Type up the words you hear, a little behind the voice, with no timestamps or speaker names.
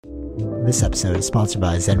This episode is sponsored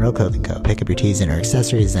by Zenro Clothing Co. Pick up your tees and or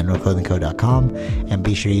accessories at zenroclothingco.com and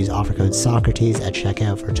be sure to use offer code Socrates at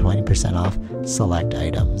checkout for 20% off select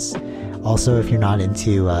items. Also, if you're not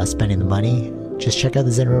into spending the money, just check out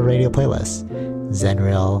the Zenro radio playlist.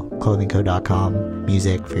 zenroclothingco.com,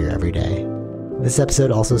 music for your everyday. This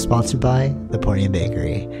episode also sponsored by The Pointy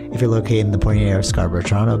Bakery. If you're located in the Pointy area of Scarborough,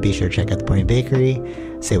 Toronto, be sure to check out The Pointy Bakery,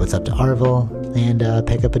 say what's up to Arville, and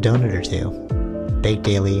pick up a donut or two. Baked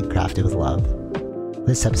daily, crafted with love.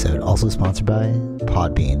 This episode also sponsored by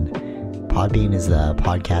Podbean. Podbean is the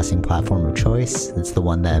podcasting platform of choice. It's the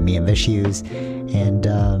one that me and Vish use, and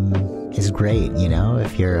is great, you know,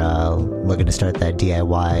 if you're looking to start that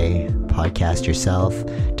DIY podcast yourself.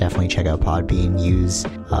 Definitely check out Podbean. Use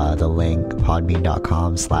the link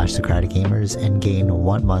podbean.com/SocraticGamers and gain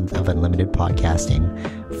 1 month of unlimited podcasting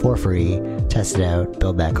for free. Test it out,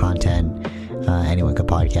 build that content. Anyone could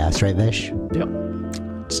podcast, right, Vish? Yep.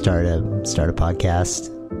 Start a podcast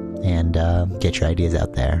and get your ideas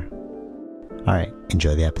out there. All right,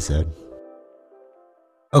 enjoy the episode.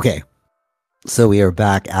 Okay, so we are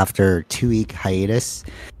back after a 2-week hiatus,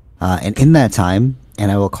 and in that time, and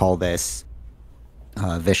I will call this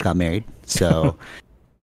Vish got married. So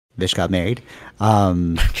Vish got married.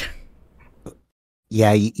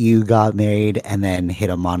 Yeah, you got married and then hit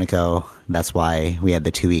on Monaco. That's why we had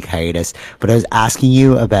the 2-week hiatus. But I was asking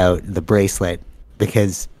you about the bracelet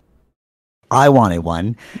because I wanted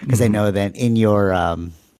one, because I know that in your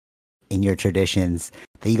traditions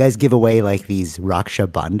that you guys give away like these Raksha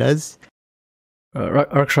Bandhas.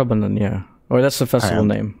 Raksha Bandhan, yeah. Or that's the festival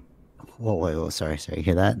name. Whoa, sorry. You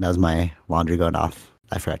hear that? That was my laundry going off.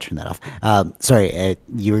 I forgot to turn that off. Sorry,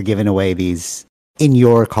 you were giving away these, in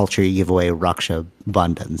your culture, you give away Raksha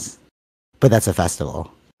Bandhans. But that's a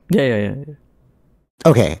festival. Yeah.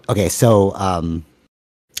 Okay, so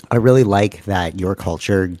I really like that your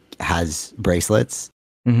culture has bracelets.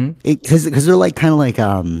 Because they're like kind of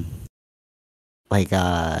like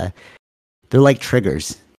they're like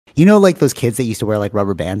triggers. You know, like those kids that used to wear like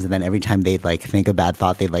rubber bands, and then every time they'd like think a bad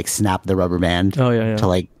thought, they'd like snap the rubber band. Oh yeah. To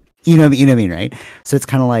like, you know what I mean, right? So it's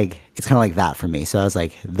kind of like that for me. So I was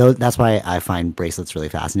like, that's why I find bracelets really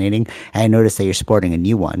fascinating. And I noticed that you're sporting a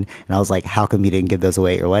new one, and I was like, how come you didn't give those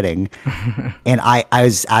away at your wedding? And I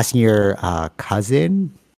was asking your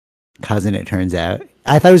cousin. It turns out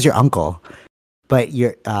I thought it was your uncle, but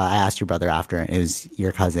I asked your brother after, and it was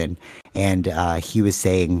your cousin, and he was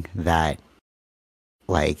saying that,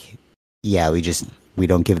 like, yeah, we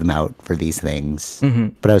don't give them out for these things.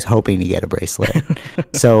 But I was hoping to get a bracelet.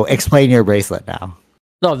 So explain your bracelet now.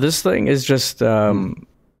 No, this thing is just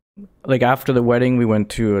like after the wedding, we went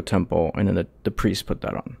to a temple, and then the priest put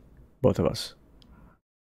that on both of us.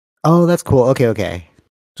 Oh, that's cool. Okay.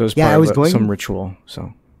 So it's part of some ritual.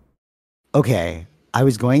 So okay, I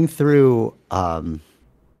was going through. I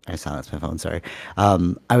silenced my phone. Sorry.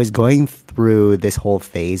 I was going through this whole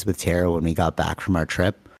phase with Tara when we got back from our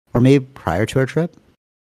trip, or maybe prior to our trip,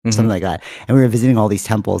 something like that. And we were visiting all these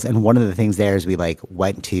temples, and one of the things there is we like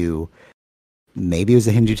went to, maybe it was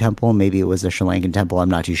a Hindu temple, maybe it was a Sri Lankan temple. I'm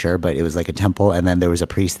not too sure, but it was like a temple, and then there was a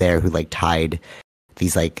priest there who like tied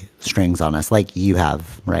these like strings on us, like you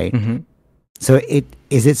have, right? So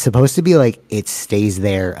is it supposed to be like it stays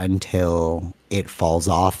there until it falls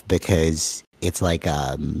off because it's like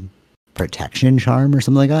protection charm or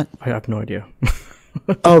something like that? I have no idea.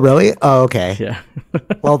 Oh, really? Oh, okay. Yeah.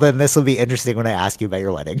 Well, then this will be interesting when I ask you about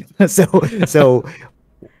your wedding. So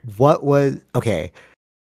what was, okay.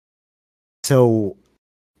 So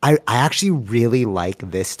I actually really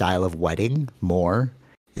like this style of wedding more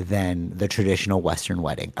than the traditional Western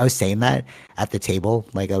wedding. I was saying that at the table,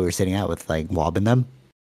 like we were sitting out with like Wob and them.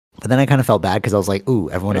 But then I kind of felt bad because I was like, ooh,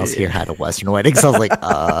 everyone else here had a Western wedding. So I was like,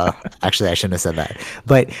 actually, I shouldn't have said that.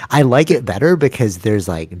 But I like it better because there's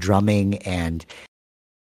like drumming and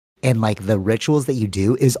like the rituals that you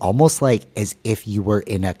do is almost like as if you were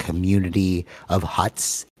in a community of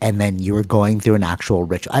huts and then you were going through an actual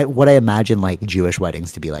ritual. What I imagine like Jewish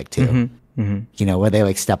weddings to be like too. You know, where they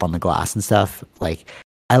like step on the glass and stuff. Like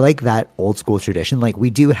I like that old school tradition. Like we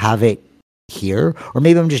do have it here, or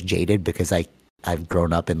maybe I'm just jaded because I've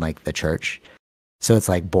grown up in like the church, so it's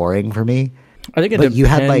like boring for me. I think it depends. You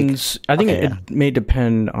had like, I think it may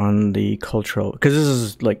depend on the cultural, because this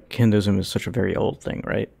is like Hinduism is such a very old thing,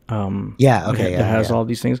 right? It has all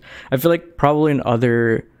these things. I feel like probably in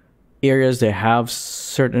other areas they have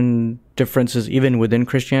certain differences even within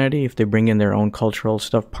Christianity if they bring in their own cultural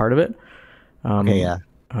stuff, part of it.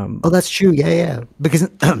 That's true. Yeah. Because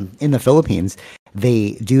in the Philippines,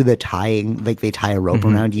 they do the tying, like they tie a rope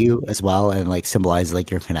around you as well, and like symbolize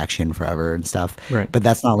like your connection forever and stuff. Right. But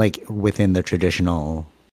that's not like within the traditional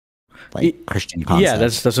like Christian concept. Yeah,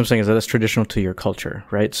 that's what I'm saying, is that's traditional to your culture,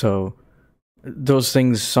 right? So those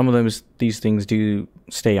things, some of them, these things do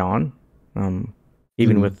stay on,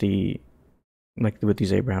 even with with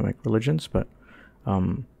these Abrahamic religions, but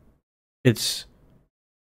it's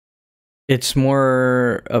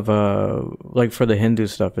more of a, like for the Hindu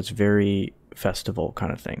stuff, it's very festival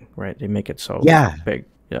kind of thing, right? They make it so big.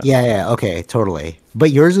 Yeah. Okay, totally.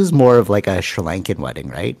 But yours is more of like a Sri Lankan wedding,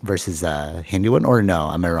 right? Versus a Hindu one, or no?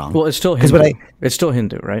 Am I wrong? Well, it's still Hindu. It's still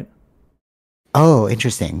Hindu, right? Oh,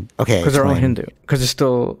 interesting. Okay, because they're all Hindu. Because it's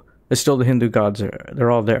still the Hindu gods. They're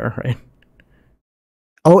all there, right?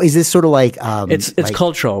 Oh, is this sort of like it's like,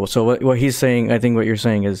 cultural? So what he's saying, I think what you're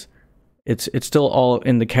saying is, it's still all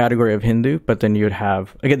in the category of Hindu, but then you'd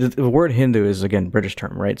have, again, the word Hindu is, again, British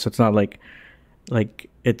term, right? So it's not like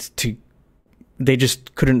it's to, they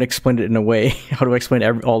just couldn't explain it in a way. How do I explain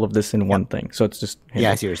all of this in one thing? So it's just Hindu.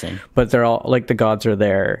 Yeah, I see what you're saying. But they're all, like, the gods are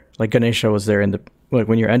there. Like Ganesha was there in the, like,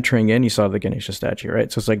 when you're entering in, you saw the Ganesha statue,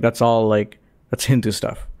 right? So it's like, that's all, like, that's Hindu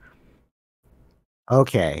stuff.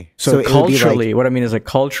 Okay. So culturally, what I mean is, like,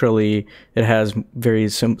 culturally, it has very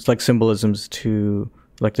like symbolisms to,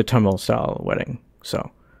 like, the Tamil style wedding. So.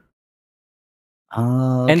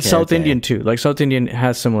 And South Indian too. Like, South Indian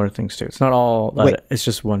has similar things too. It's not all that. It's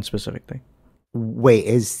just one specific thing. Wait,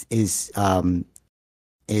 is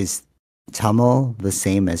Tamil the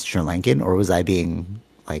same as Sri Lankan, or was I being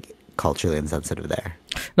like culturally insensitive there?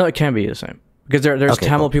 No, it can be the same, because there's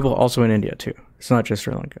Tamil people also in India too. It's not just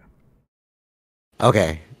Sri Lanka.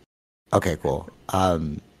 Okay, cool.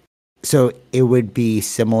 So it would be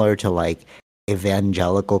similar to like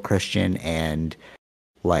evangelical Christian and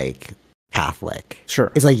like Catholic.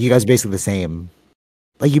 Sure. It's like you guys are basically the same.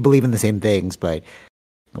 Like, you believe in the same things, but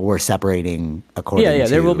we're separating according to...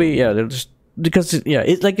 there will be, they're just, because,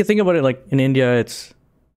 it's like, you think about it, like, in India, it's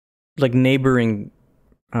like neighboring,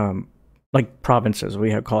 like, provinces.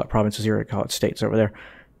 We call it provinces here, we call it states over there.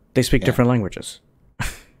 They speak different languages.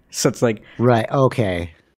 So it's like... Right,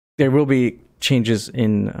 okay. There will be changes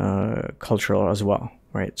in cultural as well,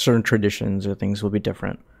 right? Certain traditions or things will be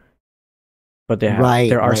different. But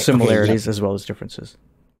there are similarities as well as differences.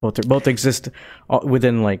 Both exist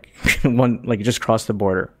within, like, one, like, you just cross the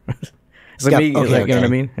border. It's like, you know what I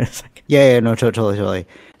mean? It's like, no, totally.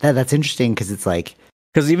 That's interesting, because it's like,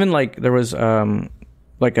 because even, like, there was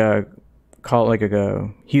like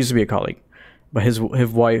he used to be a colleague, but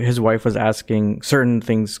his wife was asking certain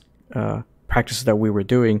things, practices that we were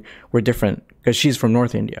doing were different, because she's from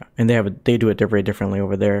North India, and they do it very differently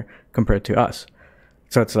over there compared to us.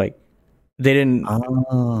 So it's like, they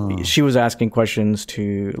didn't. She was asking questions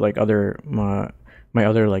to, like, my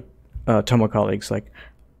other, like, Tamil colleagues, like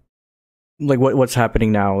what's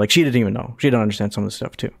happening now. Like, she didn't even know. She didn't understand some of the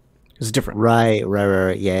stuff too. It's different. Right.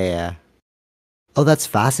 Yeah. Oh, that's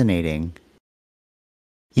fascinating.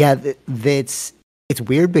 Yeah, it's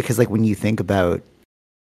weird, because, like, when you think about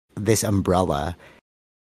this umbrella,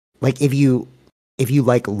 like, if you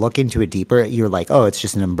like look into it deeper, you're like, oh, it's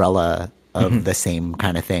just an umbrella of the same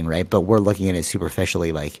kind of thing, right? But we're looking at it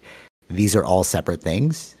superficially, like, these are all separate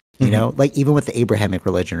things, you know? Like, even with the Abrahamic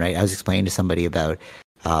religion, right? I was explaining to somebody about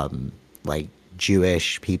like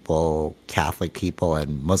Jewish people, Catholic people,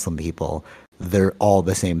 and Muslim people. They're all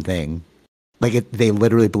the same thing. Like, they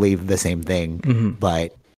literally believe the same thing,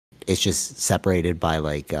 but it's just separated by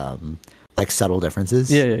like subtle differences.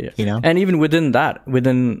 Yeah. You know? And even within that,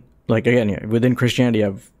 within Christianity, you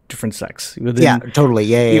have different sects.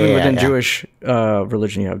 Totally. Even within Jewish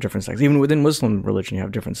religion, you have different sects. Even within Muslim religion, you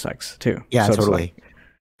have different sects too. Yeah, so totally.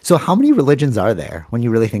 So how many religions are there when you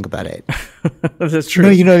really think about it? That's true. No,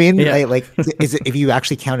 you know what I mean? Yeah. Like, is it, if you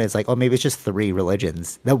actually count it, it's like, oh, maybe it's just 3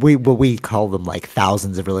 religions. That we call them like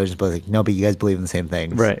thousands of religions, but like, no, but you guys believe in the same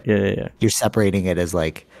things. Right. Yeah. You're separating it as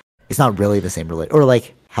like, it's not really the same religion. Or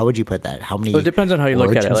like, how would you put that? How many? Well, it depends on how you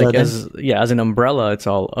look at it. Like, as an umbrella, it's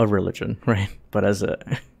all a religion, right? But as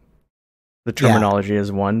the terminology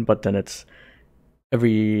is one, but then it's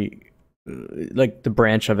every, like, the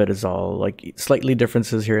branch of it is all like slightly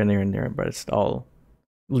differences here and there, but it's all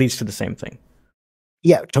leads to the same thing.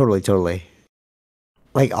 Yeah, totally.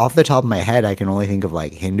 Like, off the top of my head, I can only think of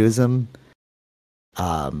like Hinduism,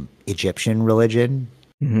 Egyptian religion,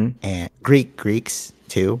 and Greeks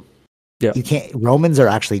too. Yeah, Romans are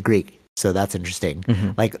actually Greek, so that's interesting.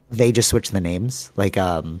 Like, they just switch the names. Like,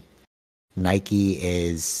 Nike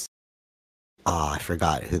is, I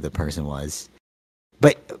forgot who the person was.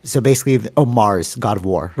 But so basically, Mars, god of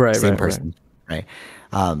war, same person, right?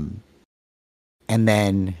 And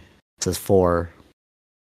then it says 4,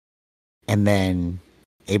 and then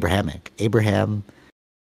Abraham,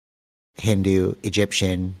 Hindu,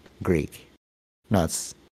 Egyptian, Greek. No,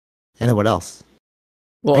 it's And then what else?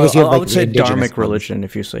 Well, I would say dharmic religion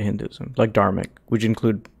if you say Hinduism. Like dharmic. Would you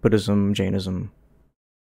include Buddhism, Jainism?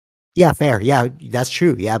 Yeah, fair. Yeah, that's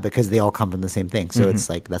true. Yeah, because they all come from the same thing. So it's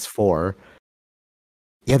like, that's 4.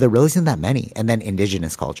 Yeah, there really isn't that many. And then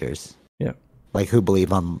indigenous cultures. Yeah. Like who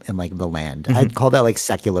believe in like the land. I'd call that like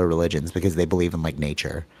secular religions because they believe in like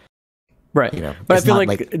nature. Right. You know, but I feel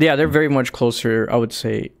like they're very much closer, I would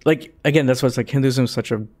say. Like, again, that's what's like Hinduism is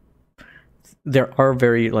such a... They are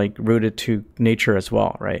very like rooted to nature as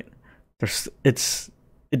well, right? It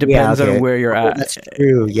depends on where you're at. That's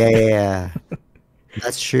true. Yeah.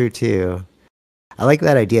 That's true too. I like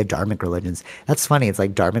that idea of dharmic religions. That's funny. It's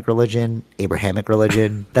like dharmic religion, Abrahamic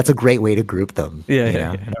religion. That's a great way to group them. Yeah.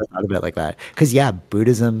 I never thought about it like that. Because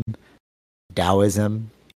Buddhism,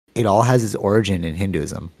 Taoism, it all has its origin in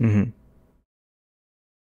Hinduism. Mm-hmm.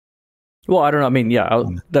 Well, I don't know. I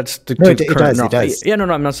mean, that's the current knowledge. It does. Yeah, no,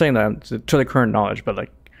 I'm not saying that to the current knowledge, but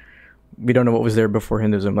like we don't know what was there before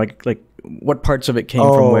Hinduism. Like what parts of it came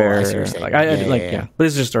from where. I see what you're saying. But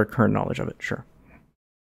it's just our current knowledge of it. Sure.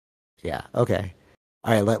 Yeah. Okay.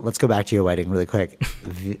 All right. Let's go back to your wedding really quick.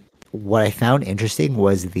 What I found interesting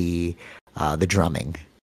was the drumming.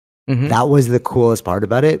 Mm-hmm. That was the coolest part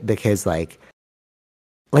about it because like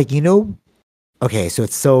okay, so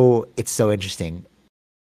it's so interesting.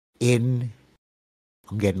 I'm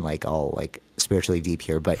getting like all like spiritually deep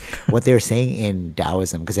here, but what they're saying in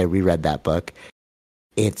Taoism, because I reread that book,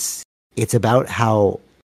 it's about how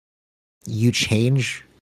you change,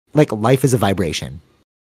 like life is a vibration.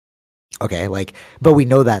 Okay, like, but we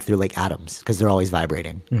know that through like atoms because they're always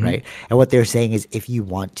vibrating, right? And what they're saying is if you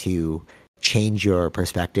want to change your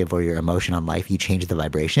perspective or your emotion on life, you change the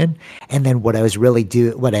vibration. And then what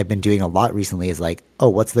I've been doing a lot recently is like, oh,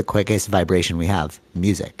 what's the quickest vibration we have?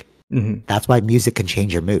 Music. Mm-hmm. That's why music can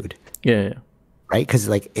change your mood. Yeah. Right? Because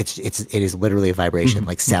like it is literally a vibration.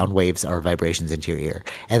 Like sound waves are vibrations into your ear,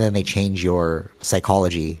 and then they change your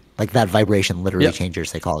psychology. Like that vibration literally changes your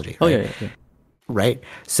psychology. Right? Oh yeah. Right.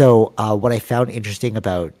 So what I found interesting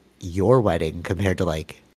about your wedding compared to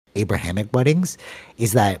like Abrahamic weddings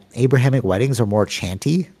is that Abrahamic weddings are more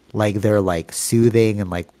chanty. Like they're like soothing and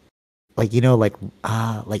like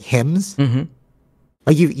hymns. Mm-hmm.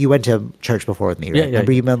 Like you went to church before with me, right?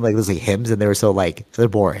 Remember you meant like those like hymns and they were so like they're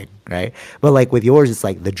boring, right? But like with yours, it's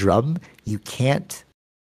like the drum, you can't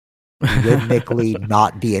rhythmically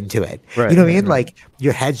not be into it. Right, you know what I mean? Right. Like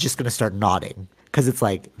your head's just gonna start nodding because it's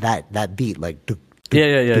like that beat, like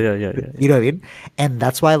yeah. You know what I mean? And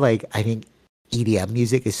that's why like I think EDM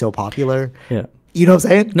music is so popular. Yeah. You know what I'm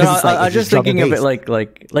saying? No, I was just thinking of it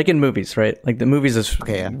like in movies, right? Like the movies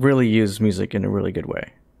really use music in a really good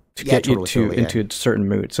way to get you into a certain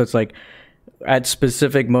mood. So it's like at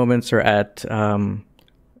specific moments or at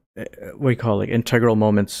what do you call it, like integral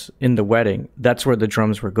moments in the wedding, that's where the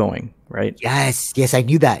drums were going, right? Yes, I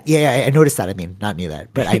knew that. Yeah, I noticed that. I mean, not knew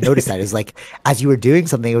that, but I noticed that. It was like as you were doing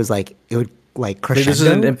something, it was like it would like crescendo. This is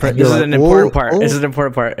an important part. This is an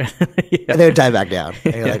important part. And then it would die back down.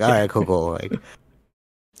 And you're like, all right, cool. Like,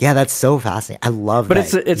 yeah, that's so fascinating. I love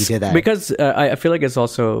that. But it's you did that. Because I feel like it's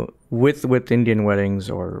also with Indian weddings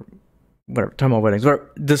or whatever, Tamil weddings,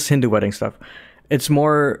 or this Hindu wedding stuff. It's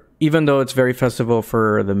more, even though it's very festival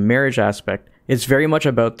for the marriage aspect, it's very much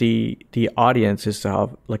about the audience is to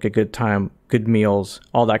have like a good time, good meals,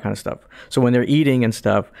 all that kind of stuff. So when they're eating and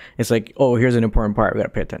stuff, it's like, oh, here's an important part. We got to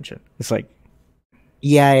pay attention. It's like,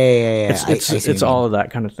 yeah. It's all of that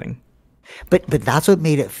kind of thing. But that's what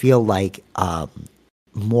made it feel like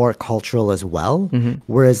more cultural as well. Mm-hmm.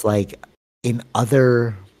 Whereas like in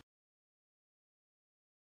other,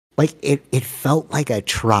 like it felt like a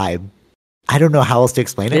tribe. I don't know how else to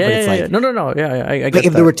explain it, but it's like... No. Yeah, I get like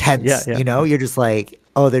if that. there were tents, you know, you're just like,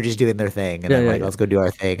 oh, they're just doing their thing. And then like, let's go do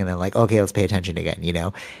our thing. And then like, okay, let's pay attention again, you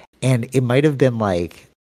know? And it might have been like,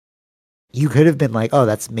 you could have been like, oh,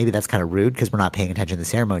 that's kind of rude because we're not paying attention to the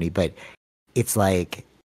ceremony. But it's like,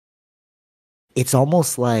 it's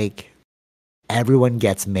almost like everyone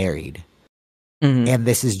gets married. Mm-hmm. And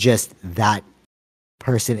this is just that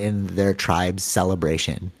person in their tribe's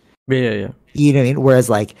celebration. Yeah. You know what I mean? Whereas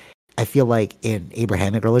like, I feel like in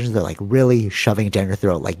Abrahamic religions, they're like really shoving it down your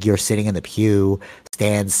throat. Like you're sitting in the pew,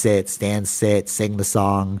 stand, sit, sing the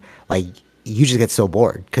song. Like you just get so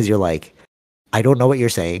bored because you're like, I don't know what you're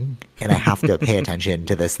saying and I have to pay attention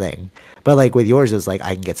to this thing. But like with yours, it's like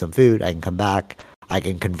I can get some food, I can come back, I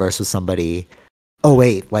can converse with somebody. Oh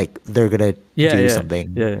wait, like they're gonna do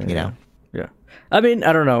something. You know? Yeah. I mean,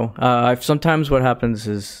 I don't know. Sometimes what happens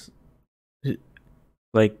is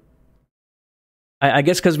like, I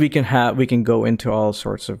guess because we can go into all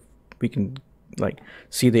sorts of, we can like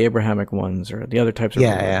see the Abrahamic ones or the other types of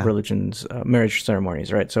religions, marriage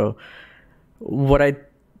ceremonies, right? So what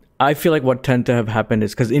I feel like what tend to have happened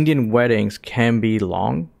is because Indian weddings can be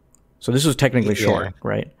long, so this was technically short,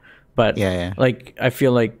 right? But like I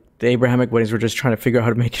feel like the Abrahamic weddings were just trying to figure out how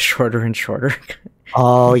to make it shorter and shorter.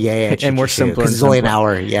 Oh yeah, and more simpler. Because it's only an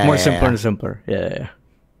hour. Yeah, more simpler and simpler. Yeah.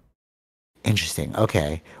 Interesting.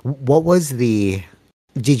 Okay, what was the?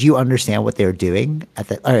 Did you understand what they were doing at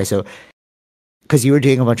the? All right, so because you were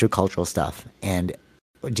doing a bunch of cultural stuff, and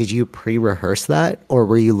did you pre-rehearse that, or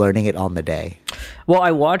were you learning it on the day? Well,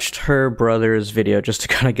 I watched her brother's video just to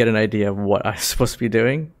kind of get an idea of what I was supposed to be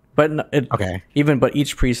doing. But but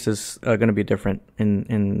each priest is going to be different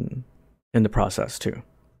in the process too.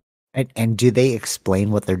 And do they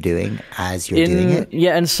explain what they're doing as you're doing it?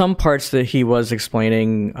 Yeah, in some parts that he was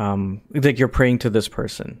explaining, like you're praying to this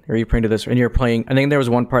person, or you're praying to this, and you're praying. I think there was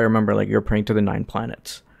one part I remember, like you're praying to the 9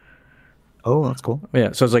 planets. Oh, that's cool.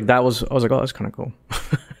 Yeah, so it's like I was like, oh, that's kind of cool.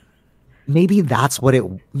 Maybe that's what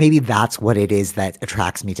it is that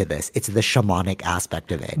attracts me to this. It's the shamanic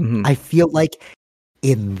aspect of it. Mm-hmm. I feel like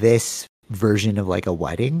in this version of like a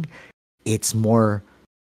wedding, it's more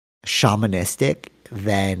shamanistic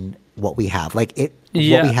than what we have. Like what we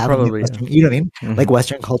have probably, in Western, you know what I mean? Mm-hmm. Like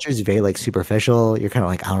Western culture is very like superficial. You're kind of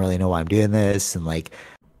like, I don't really know why I'm doing this, and like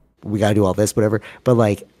we gotta do all this, whatever. But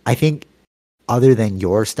like I think other than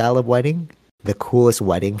your style of wedding, the coolest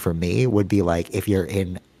wedding for me would be like if you're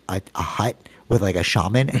in a hut with like a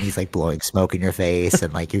shaman and he's like blowing smoke in your face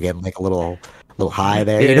and like you're getting like a little high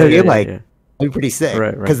there. You know what I mean? Like it'd be pretty sick.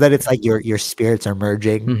 Right. Because then it's like your spirits are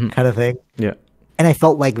merging kind of thing. Yeah. And I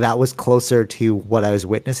felt like that was closer to what I was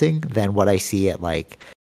witnessing than what I see at like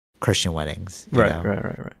Christian weddings. Right.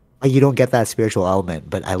 Like you don't get that spiritual element,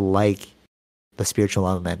 but I like the spiritual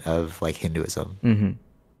element of like Hinduism. Mm-hmm.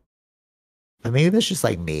 But maybe that's just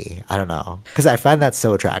like me. I don't know. Because I find that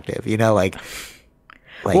so attractive, you know, like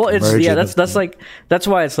well, it's that's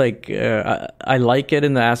why it's like I like it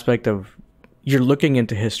in the aspect of you're looking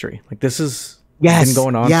into history. Like this is been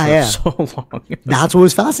going on for so long. That's what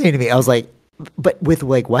was fascinating to me. I was like, but with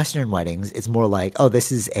like Western weddings, it's more like, oh,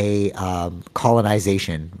 this is a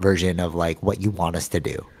colonization version of like what you want us to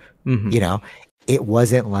do. Mm-hmm. You know, it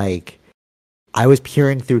wasn't like I was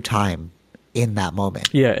peering through time in that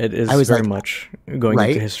moment. Yeah, it is. I was very much going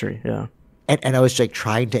into history. Yeah, and I was like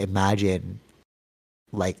trying to imagine.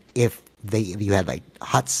 Like if you had like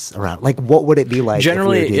huts around, like what would it be like?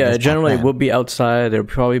 Generally it would be outside. There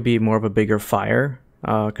would probably be more of a bigger fire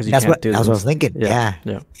because you can't do. That's what I was thinking.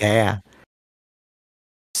 Yeah.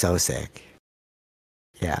 So sick.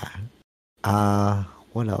 Yeah.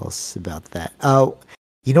 What else about that? Oh,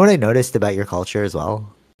 you know what I noticed about your culture as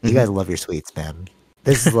well? You guys love your sweets, man.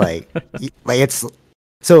 This is like, like it's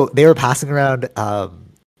so they were passing around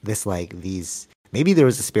this like these. Maybe there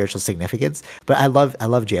was a spiritual significance, but I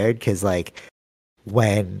love Jared because like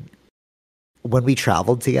when we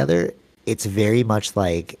traveled together, it's very much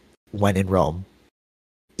like when in Rome,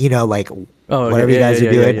 you know, like whatever you guys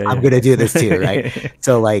are doing, I'm gonna do this too, right?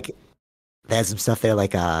 So like there's some stuff there,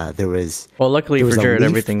 like there was. Well, luckily for Jared,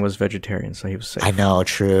 everything was vegetarian, so he was safe. I know,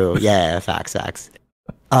 true, yeah, facts.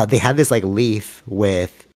 They had this like leaf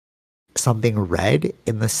with something red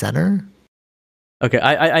in the center. Okay,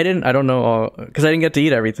 I don't know because I didn't get to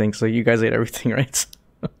eat everything, so you guys ate everything, right?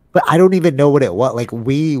 But I don't even know what it was. Like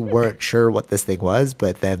we weren't sure what this thing was,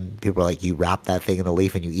 but then people were like, "You wrap that thing in the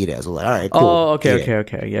leaf and you eat it." I was like, "All right, cool." Oh,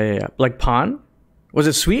 okay, yeah. Like pan? Was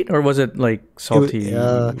it sweet or was it like salty?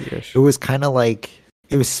 It was kind of like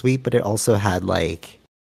it was sweet, but it also had like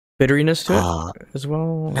bitterness to it as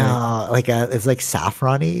well. No, like it's like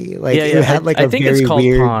saffrony. Like it had like I think it's called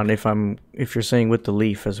pan if you're saying with the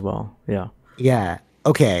leaf as well. Yeah. Yeah.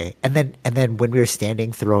 Okay. And then when we were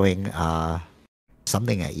standing throwing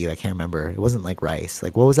something at you, I can't remember. It wasn't like rice.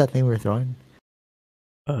 Like what was that thing we were throwing?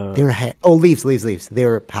 They were leaves. They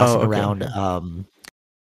were passing around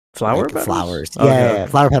flowers. Yeah,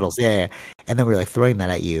 flower petals. Yeah. And then we were like throwing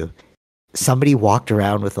that at you. Somebody walked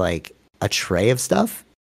around with like a tray of stuff,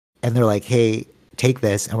 and they're like, "Hey, take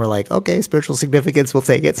this," and we're like, okay, spiritual significance, we'll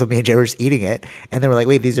take it. So me and Jay were just eating it, and then we're like,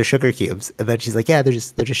 wait, these are sugar cubes, and then she's like, yeah, they're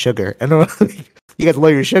just sugar, and we're like, you guys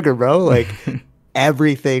love your sugar, bro. Like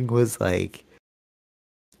everything was like,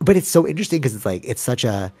 but it's so interesting because it's like it's such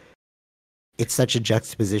a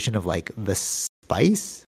juxtaposition of like the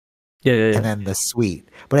spice, and then the sweet,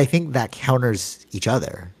 but I think that counters each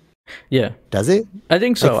other. Yeah. Does it? I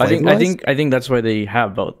think so. Like I think that's why they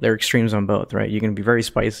have both. They're extremes on both, right? You can be very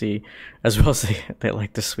spicy as well as they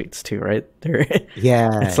like the sweets too, right?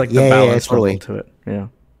 It's like the balance level to it. Yeah.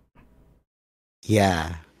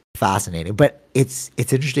 Yeah. fascinating. But it's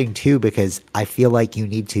interesting too, because I feel like you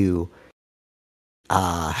need to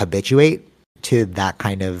habituate to that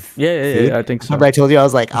kind of food. Yeah, I think so. Remember I told you I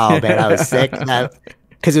was like, oh man, I was sick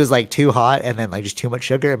because it was like too hot and then like just too much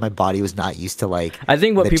sugar, and my body was not used to like. I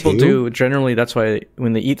think what people do generally, that's why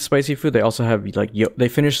when they eat spicy food, they also have like they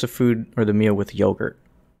finish the food or the meal with yogurt.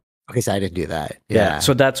 Okay, so I didn't do that. Yeah,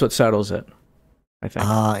 so that's what settles it, I think.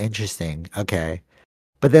 Interesting. Okay,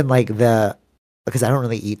 but then like because I don't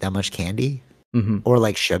really eat that much candy or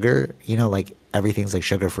like sugar, like everything's like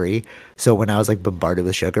sugar free. So when I was like bombarded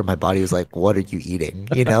with sugar, my body was like, "What are you eating?"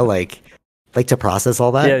 Like to process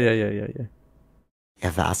all that. Yeah. Yeah,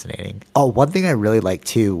 fascinating. Oh, one thing I really liked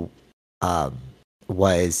too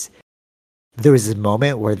was there was this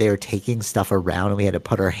moment where they were taking stuff around and we had to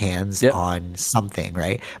put our hands on something,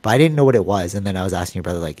 right? But I didn't know what it was, and then I was asking your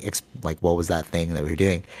brother like what was that thing that we were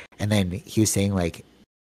doing, and then he was saying like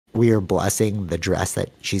we are blessing the dress that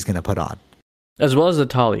she's gonna put on, as well as the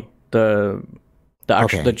tali, the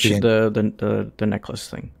necklace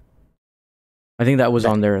thing. I think that was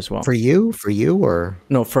on there as well. For you or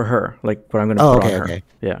no? For her, like what I'm gonna put on her. Okay.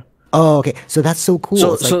 Yeah. Oh, okay. So that's so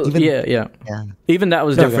cool. So yeah. Even that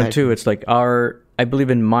was different too. It's like I believe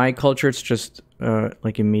in my culture, it's just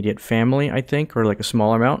like immediate family, I think, or like a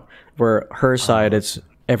small amount. Where her side, it's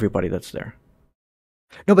everybody that's there.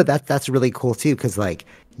 No, but that's really cool too, because like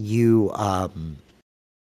you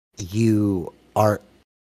are.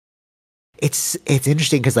 It's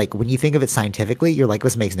interesting because like when you think of it scientifically, you're like,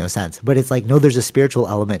 this makes no sense. But it's like, no, there's a spiritual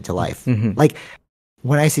element to life. Like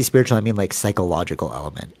when I say spiritual, I mean like psychological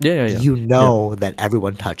element. Yeah. That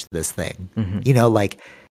everyone touched this thing.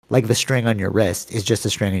 Like the string on your wrist is just a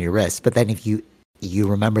string on your wrist. But then if you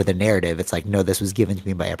remember the narrative, it's like, no, this was given to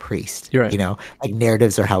me by a priest. You're right. Like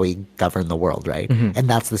narratives are how we govern the world, right? And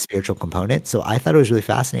that's the spiritual component. So I thought it was really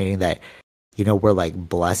fascinating that, we're like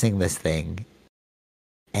blessing this thing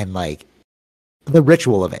and like the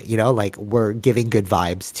ritual of it, like we're giving good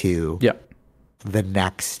vibes to the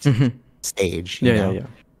next stage. Yeah.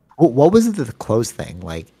 What was it the clothes thing?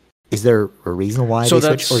 Like, is there a reason why they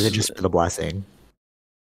switched, or is it just for the blessing?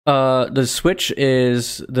 The switch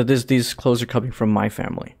is that these clothes are coming from my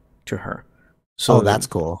family to her. So that's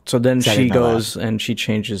cool. So then she goes and she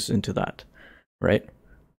changes into that, right?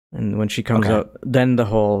 And when she comes out, then the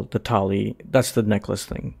tali, that's the necklace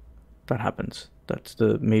thing that happens. That's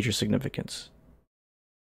the major significance.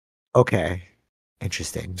 Okay,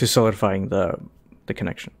 interesting. To solidifying the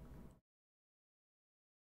connection.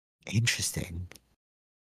 Interesting.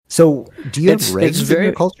 So, do you have rings in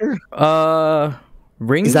your culture?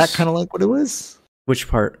 Rings. Is that kind of like what it was? Which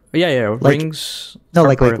part? Yeah. Like, rings. No,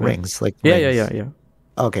 like rings. Like yeah.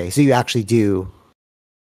 Okay, so you actually do.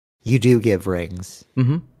 You do give rings.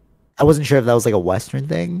 I wasn't sure if that was like a Western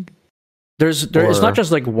thing. It's not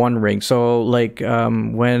just like one ring. So like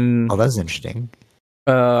when. Oh, that's interesting.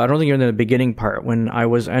 I don't think you're in the beginning part. When I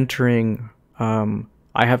was entering, I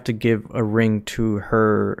have to give a ring to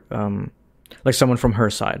her, like someone from her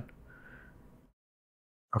side.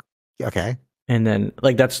 Okay. And then,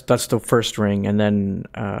 like that's the first ring, and then.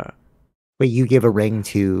 Wait, you give a ring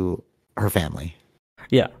to her family?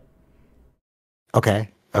 Yeah. Okay.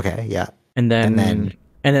 Yeah. And then,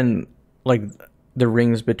 like the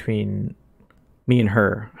rings between me and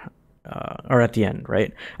her. Or at the end,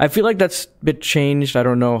 right? I feel like that's a bit changed. I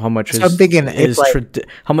don't know how much how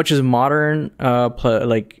much is modern, or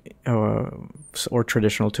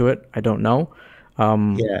traditional to it. I don't know.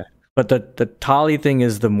 But the tali thing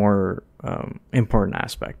is the more important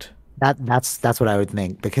aspect. That's what I would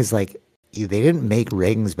think, because like they didn't make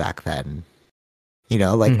rings back then.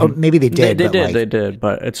 Oh, maybe they did. They did,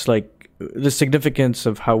 but it's like the significance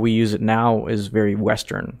of how we use it now is very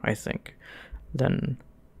Western, I think.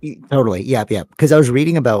 Totally. Yeah. Because I was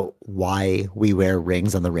reading about why we wear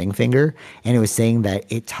rings on the ring finger, and it was saying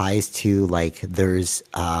that it ties to like there's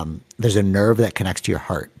a nerve that connects to your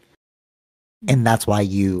heart, and that's why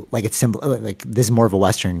you like it's simple. Like this is more of a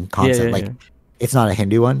Western concept. It's not a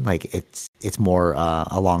Hindu one. Like it's more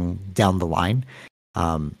along down the line.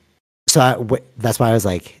 That's why I was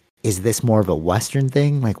like, is this more of a Western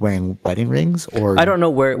thing, like wearing wedding rings, or I don't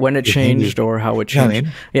know when it changed or how it changed. You know what I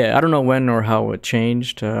mean? Yeah, I don't know when or how it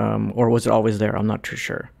changed, or was it always there? I'm not too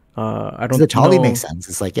sure. I don't. The tali makes sense.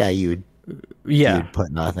 It's like you'd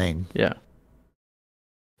put nothing. Yeah.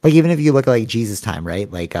 Like even if you look at like Jesus' time,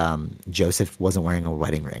 right? Like Joseph wasn't wearing a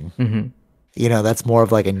wedding ring. That's more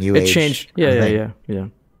of like a new age. It changed. Yeah.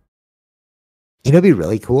 It'd be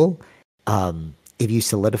really cool if you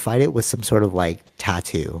solidified it with some sort of like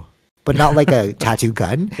tattoo. But not like a tattoo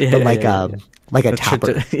gun, but like a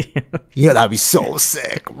tapper. That'd be so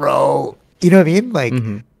sick, bro. You know what I mean? Like,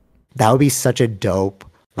 That would be such a dope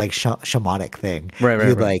like shamanic thing. Right.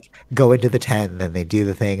 You'd like go into the tent, and then they do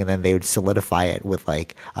the thing, and then they would solidify it with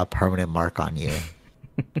like a permanent mark on you.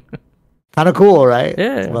 Kind of cool, right?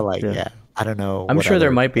 Yeah. But like, yeah, I don't know. I'm sure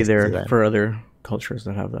there might be there for other cultures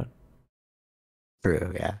that have that.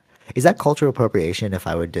 True. Yeah. Is that cultural appropriation if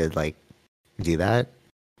I would to like do that?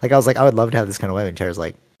 Like I was like, I would love to have this kind of wedding. Chair's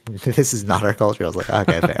like, this is not our culture. I was like,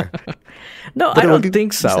 okay, fair. No, but I don't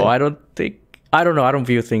think so. I don't know. I don't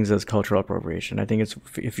view things as cultural appropriation. I think it's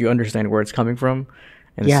if you understand where it's coming from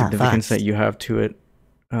and the significance that you have to it,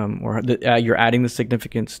 or you're adding the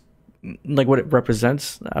significance, like what it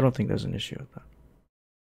represents. I don't think there's an issue with that.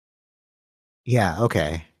 Yeah.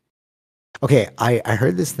 Okay. Okay. I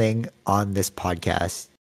heard this thing on this podcast.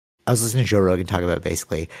 I was listening to Joe Rogan talk about it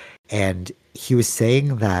basically, and he was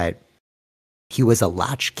saying that he was a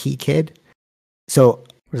latchkey kid. So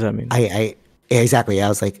what does that mean? Exactly. I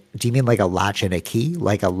was like, do you mean like a latch and a key?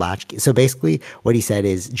 Like a latch key? So basically what he said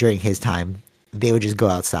is during his time, they would just go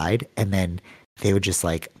outside and then they would just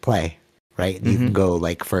like play, right? Mm-hmm. You can go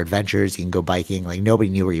like for adventures, you can go biking, like nobody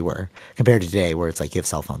knew where you were compared to today where it's like you have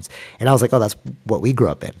cell phones. And I was like, oh, that's what we grew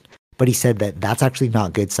up in. But he said that that's actually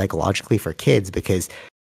not good psychologically for kids because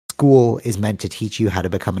school is meant to teach you how to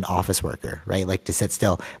become an office worker, right? Like to sit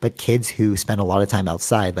still. But kids who spend a lot of time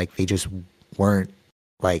outside, like they just weren't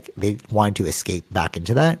like they wanted to escape back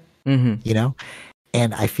into that, you know?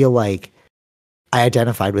 And I feel like I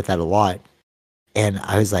identified with that a lot. And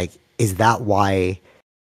I was like, is that why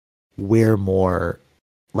we're more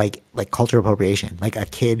like cultural appropriation? Like a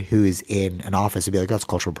kid who's in an office would be like, that's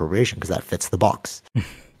cultural appropriation because that fits the box.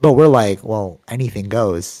 But we're like, well, anything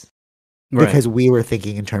goes. Right. Because we were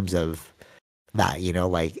thinking in terms of that, you know,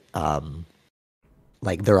 like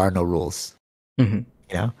there are no rules, you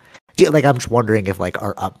know? Like, I'm just wondering if like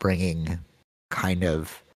our upbringing kind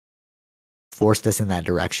of forced us in that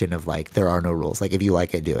direction of like, there are no rules. Like, if you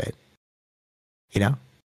like it, do it, you know?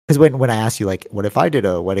 Because when I ask you, like, what if I did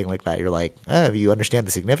a wedding like that? You're like, if you understand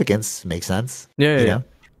the significance, it makes sense. Yeah, you know?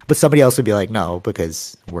 But somebody else would be like, no,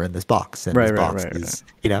 because we're in this box. And this box is,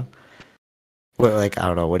 you know? Well, like, I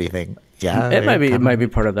don't know. What do you think? Yeah, it might be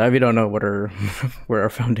part of that. We don't know what where our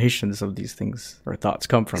foundations of these things or thoughts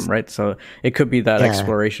come from, right? So it could be that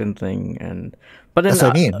exploration thing, but then that's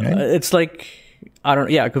what I mean, right? It's like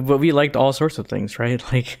but we liked all sorts of things, right?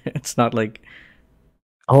 Like it's not like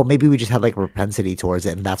maybe we just had like propensity towards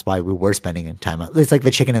it, and that's why we were spending time. It's like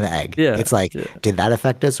the chicken and the egg. Yeah, it's like did that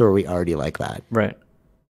affect us, or are we already like that? Right.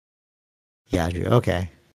 Yeah. Okay.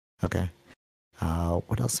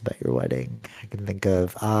 What else about your wedding? I can think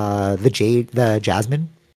of the jasmine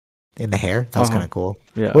in the hair. That was kind of cool.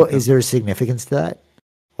 Yeah. Well, is there a significance to that,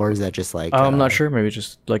 or is that just like I'm not sure. Maybe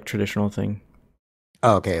just like traditional thing.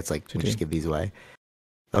 Oh, okay. It's like we just give these away.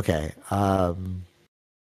 Okay. But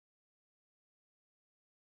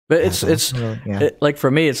it's like for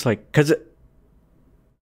me, it's like because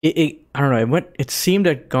it I don't know. It seemed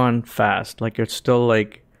to have gone fast. Like it's still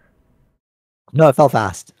like. No, it fell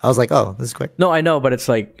fast. I was like, "Oh, this is quick." No, I know, but it's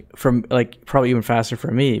like from like probably even faster for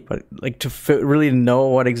me. But like to really know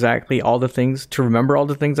what exactly all the things to remember all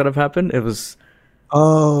the things that have happened, it was.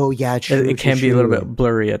 Oh yeah, true. It can be a little bit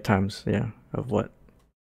blurry at times. Yeah, of what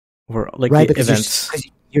were like right, the events.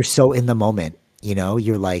 You're so in the moment. You know,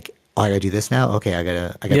 you're like, "Oh, I gotta do this now. Okay, I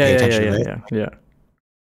gotta pay attention to it." Yeah.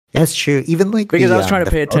 That's true. Even like because I was trying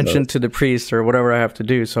to pay attention to the priest or whatever I have to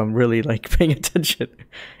do, so I'm really like paying attention,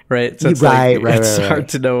 right? So it's it's hard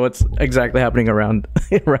to know what's exactly happening around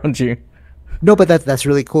you. No, but that's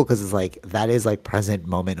really cool because it's like that is like present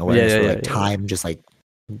moment awareness. Where time just like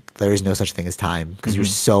there is no such thing as time because you're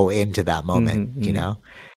so into that moment. You know.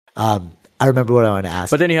 I remember what I wanted to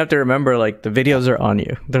ask. But then you have to remember, like, the videos are on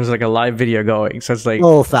you. There's like a live video going, so it's like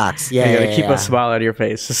facts. Yeah, you gotta keep a smile on your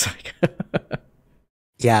face. It's like.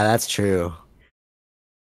 Yeah, that's true.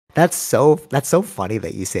 That's so funny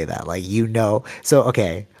that you say that. Like, you know, so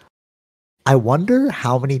okay. I wonder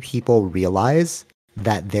how many people realize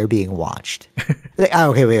that they're being watched. Like,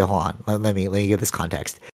 okay, wait, hold on. Let me give this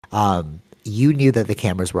context. You knew that the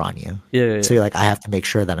cameras were on you. Yeah. So you're like, I have to make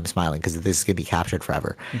sure that I'm smiling because this is gonna be captured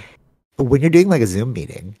forever. But when you're doing like a Zoom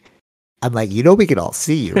meeting, I'm like, you know, we can all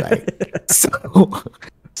see you, right?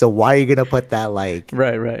 So why are you gonna put that like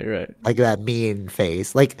right like that mean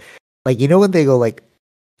face like you know when they go like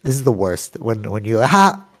this is the worst when you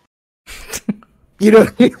you know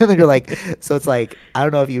and then you're like so it's like I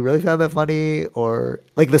don't know if you really found that funny or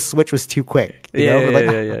like the switch was too quick you know?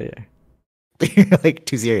 Like, you're like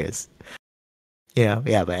too serious yeah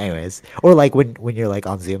but anyways or like when you're like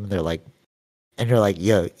on Zoom and they're like and you're like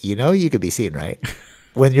yo you know you could be seen right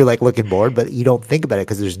when you're like looking bored, but you don't think about it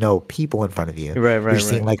because there's no people in front of you. Right. You're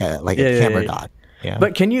seeing like a camera dot. Yeah.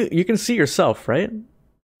 But you can see yourself, right?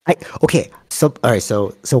 Okay. So all right.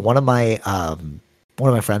 So one of my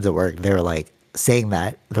friends at work, they were like saying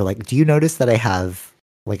that they're like, do you notice that I have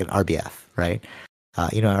like an RBF, right?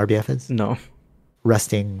 You know what RBF is? No.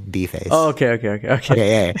 Resting B face. Oh, okay.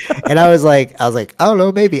 Yeah. And I was like, I don't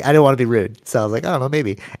know, maybe. I didn't want to be rude, so I was like, I don't know,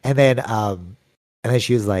 maybe. And then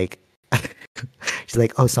she was like, she's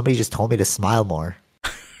like, oh, somebody just told me to smile more,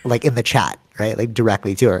 like in the chat, right? Like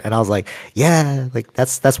directly to her. And I was like, yeah, like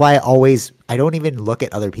that's why I don't even look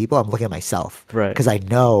at other people. I'm looking at myself, right? Because I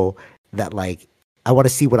know that like I want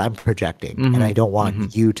to see what I'm projecting, and I don't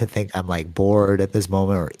want you to think I'm like bored at this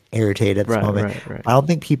moment or irritated at this moment. Right. I don't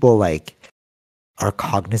think people like are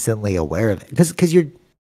cognizantly aware of it because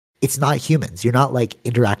it's not humans. You're not like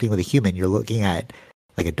interacting with a human. You're looking at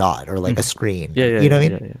like a dot or like a screen. Yeah. You know what I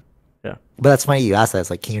mean? Yeah. But that's funny you asked that.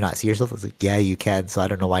 It's like, can you not see yourself? It's like, yeah, you can. So I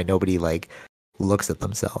don't know why nobody like looks at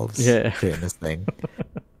themselves doing this thing.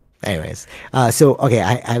 Anyways, so okay,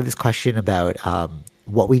 I have this question about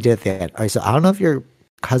what we did at the end. All right, so I don't know if your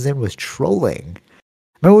cousin was trolling.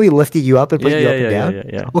 Remember we lifted you up and put you up and down?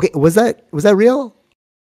 Yeah. Okay, was that real?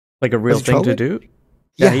 Like a real thing to do?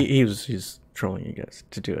 Yeah, he's trolling you guys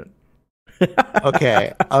to do it.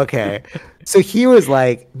 Okay. So he was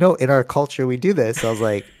like, no, in our culture we do this. So I was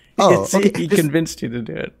like, oh, okay. He convinced you to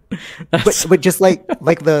do it. But just like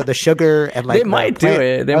the sugar and like they might do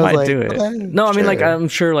it. They might do it. Okay, no, I mean like I'm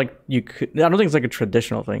sure like you could. I don't think it's like a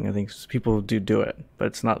traditional thing. I think people do it, but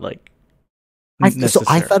it's not like. So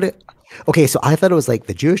I thought it. Okay, so I thought it was like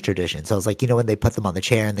the Jewish tradition. So I was like, when they put them on the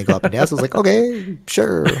chair and they go up and down. So I was like, okay,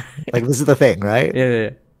 sure. Like this is the thing, right? Yeah.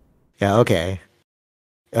 Yeah. Okay,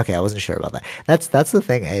 I wasn't sure about that. That's the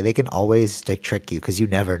thing. Hey, they can always like trick you because you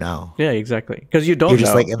never know. Yeah, exactly. Because you don't You're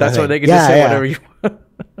just know. Like, that's why they can just say whatever you want.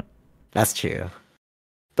 That's true.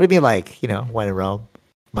 But I mean, like when in Rome,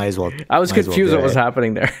 might as well. I was confused what was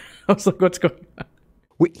happening there. I was like, what's going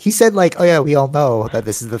on? He said like, oh yeah, we all know that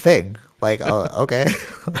this is the thing. Like, oh, okay,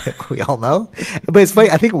 we all know. But it's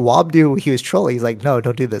funny. I think Wob knew he was trolling. He's like, no,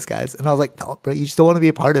 don't do this, guys. And I was like, no, bro, you still want to be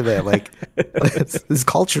a part of it. Like, it's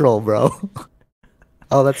cultural, bro.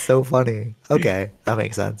 Oh, that's so funny. Okay, that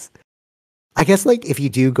makes sense. I guess like if you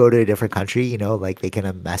do go to a different country, like they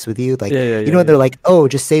can mess with you. Like, and they're like, oh,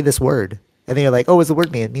 just say this word. And then you're like, oh, what's the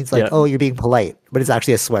word mean? It means like, oh, you're being polite. But it's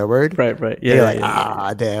actually a swear word. Right. Yeah. And you're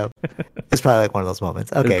like, damn. It's probably like one of those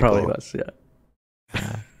moments. Okay, it probably cool. was, yeah.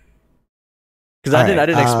 Because I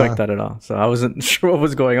didn't expect that at all. So I wasn't sure what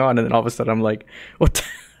was going on. And then all of a sudden I'm like, what the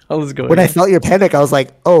hell is going on? When I felt your panic, I was like,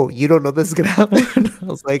 oh, you don't know this is going to happen? I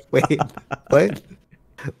was like, wait, what?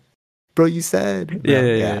 Bro, you said.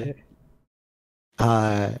 Yeah.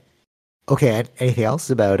 Okay, anything else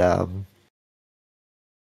about that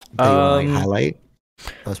you want to highlight?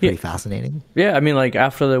 That was pretty fascinating. Yeah, I mean, like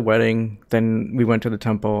after the wedding, then we went to the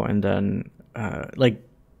temple, and then like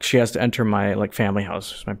she has to enter my like family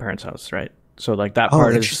house, my parents' house, right? So like that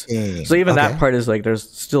part is so even that part is like there's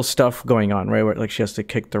still stuff going on, right? Where like she has to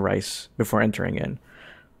kick the rice before entering in.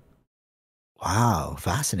 Wow,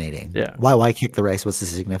 fascinating. Yeah. Why kick the rice? What's the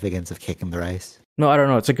significance of kicking the rice? No, I don't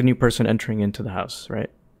know. It's like a new person entering into the house,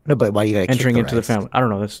 right? No, but why you gotta entering kick the into rice? The family? I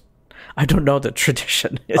don't know. I don't know the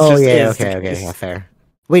tradition. Okay, fair.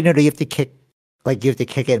 Wait, no, do you have to kick? Like you have to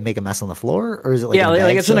kick it and make a mess on the floor, or is it like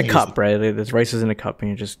like it's in a cup, right? Like, this rice is in a cup,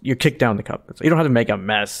 and you kick down the cup. You don't have to make a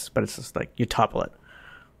mess, but it's just like you topple it.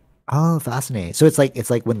 Oh, fascinating. So it's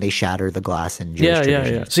like when they shatter the glass in Jewish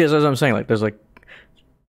tradition. Yeah. See, that's what I'm saying. Like there's like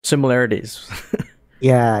similarities.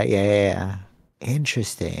 Yeah.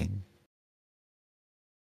 Interesting.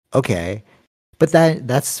 Okay, but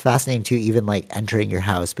that's fascinating too. Even like entering your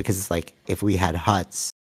house, because it's like if we had huts,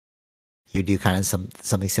 you do kind of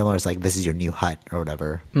something similar. It's like this is your new hut or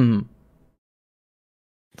whatever. Mm-hmm.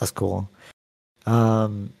 That's cool.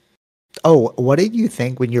 Oh, what did you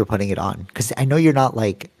think when you were putting it on? Because I know you're not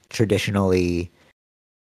like traditionally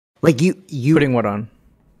like you putting what on?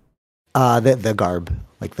 The garb,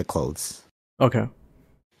 like the clothes. Okay.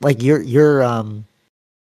 Like you're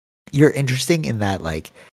interesting in that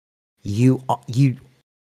like you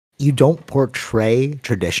don't portray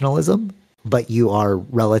traditionalism, but you are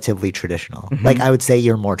relatively traditional. Mm-hmm. Like I would say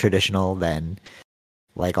you're more traditional than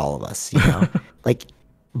like all of us, like,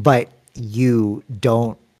 but you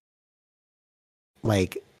don't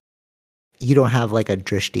have like a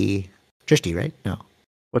drishti, right? No.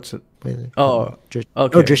 What's it? Oh, okay. No,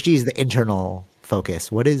 drishti is the internal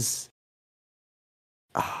focus. What is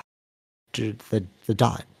the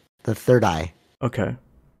dot, the third eye? Okay.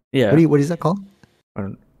 Yeah. What is that called? I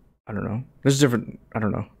don't know. There's different. I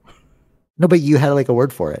don't know. No, but you had like a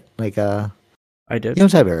word for it. Like I did. You know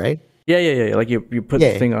what I'm talking about, right? Yeah. Like you put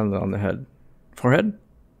the thing on the head. Forehead?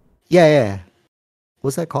 Yeah.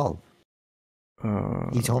 What's that called?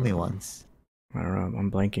 You told me once. I don't know. I'm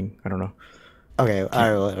blanking. I don't know. Okay,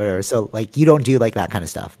 all right. So like you don't do like that kind of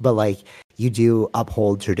stuff, but like you do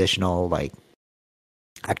uphold traditional like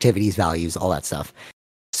activities, values, all that stuff.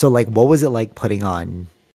 So like what was it like putting on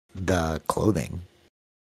the clothing?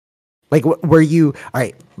 Like were you all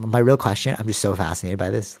right, my real question, I'm just so fascinated by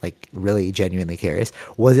this, like really genuinely curious.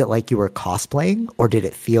 Was it like you were cosplaying or did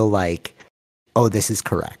it feel like, oh, this is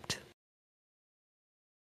correct?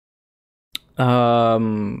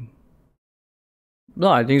 No,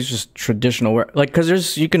 I think it's just traditional wear. Like,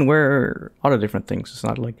 because you can wear a lot of different things. It's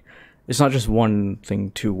not just one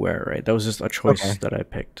thing to wear, right? That was just a choice that I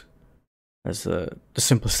picked as the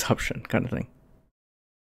simplest option, kind of thing.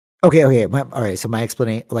 Okay. All right. So my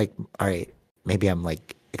explanation, like, all right, maybe I'm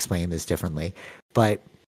like explaining this differently, but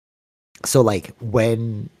so like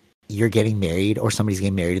when you're getting married or somebody's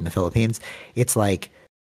getting married in the Philippines, it's like,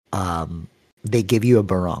 they give you a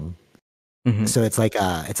barong. Mm-hmm. So it's like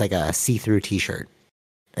a see-through T-shirt.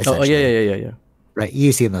 Oh yeah. Right,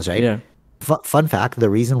 you've seen those, right? Yeah. Fun fact: the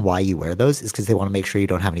reason why you wear those is because they want to make sure you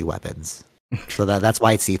don't have any weapons. So that's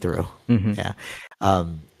why it's see-through. Mm-hmm. Yeah.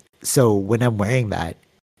 So when I'm wearing that,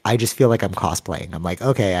 I just feel like I'm cosplaying. I'm like,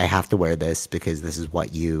 okay, I have to wear this because this is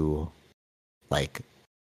what you like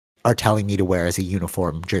are telling me to wear as a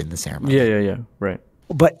uniform during the ceremony. Yeah. Right.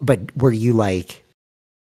 But were you like,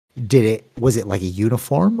 was it like a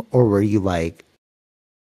uniform or were you like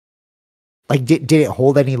did it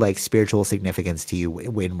hold any like spiritual significance to you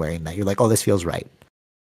when wearing that? You're like, oh, this feels right.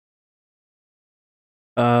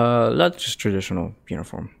 That's just traditional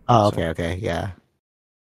uniform. Oh, okay, yeah.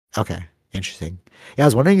 Okay, interesting. Yeah, I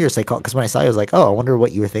was wondering your psychology because when I saw you, I was like, oh, I wonder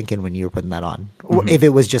what you were thinking when you were putting that on. Mm-hmm. If it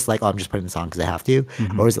was just like, oh, I'm just putting this on because I have to,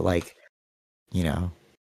 mm-hmm. or is it like, you know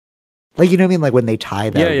what I mean? Like when they tie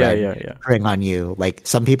that red ring on you, like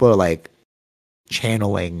some people are like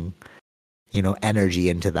channeling, energy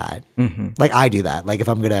into that. Mm-hmm. Like I do that. Like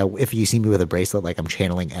if you see me with a bracelet, like I'm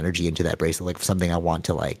channeling energy into that bracelet, like something I want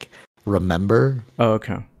to like remember. Oh,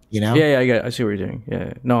 okay. Yeah, I see what you're doing.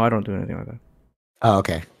 Yeah. No, I don't do anything like that. Oh,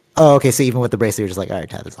 okay. So even with the bracelet, you're just like, all right,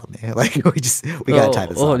 tie this on me. Like we gotta tie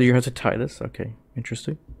this on. Oh, you have to tie this? Okay.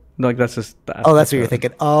 Interesting. Like that's just that's what you're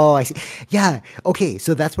thinking. Oh, I see. Yeah. Okay.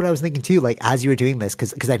 So that's what I was thinking too. Like as you were doing this,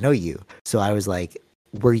 because I know you. So I was like,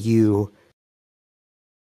 were you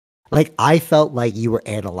like I felt like you were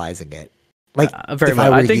analyzing it. Like very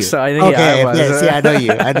much. I think so. I think okay,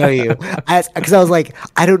 I know you. Because I was like,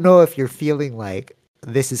 I don't know if you're feeling like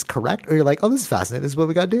this is correct or you're like, oh, this is fascinating. This is what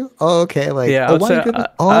we gotta do. Oh, okay. Like, yeah.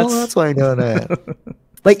 That's why I know that.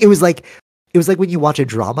 Like it was like when you watch a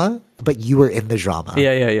drama, but you were in the drama.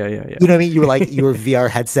 Yeah. You know what I mean? You were VR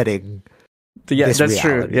headsetting. Yeah, that's reality.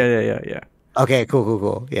 True. Yeah. Okay,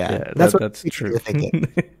 cool. Yeah, that's true. You were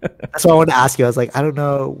thinking. That's what I wanted to ask you. I was like, I don't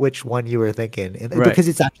know which one you were thinking, because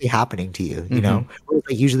it's actually happening to you. You know, like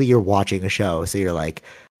usually you're watching a show, so you're like,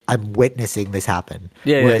 I'm witnessing this happen.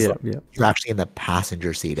 Yeah. You're actually in the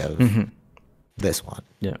passenger seat of this one.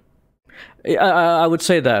 Yeah, I would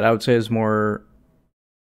say that. I would say it's more.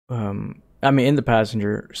 I mean, in the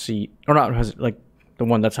passenger seat, or not, like the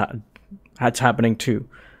one that's happening too,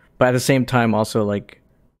 but at the same time, also like.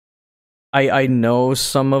 I know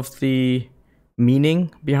some of the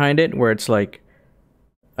meaning behind it, where it's like,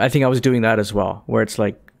 I think I was doing that as well, where it's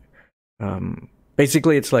like,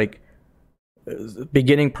 basically it's like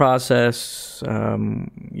beginning process.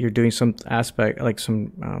 You're doing some aspect, like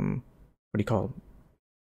some, what do you call it?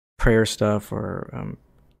 Prayer stuff or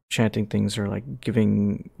chanting things or like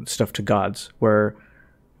giving stuff to gods, where,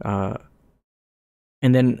 and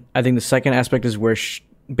then I think the second aspect is where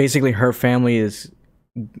basically her family is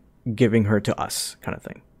giving her to us, kind of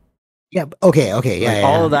thing. Yeah. Okay. Yeah.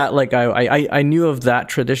 All of that, like I knew of that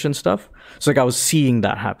tradition stuff, so like I was seeing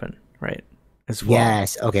that happen, right? As well.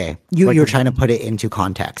 Yes. Okay. You're trying to put it into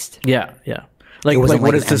context. Yeah. Like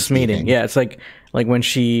what is this meaning? Yeah. It's like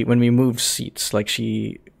when we moved seats, like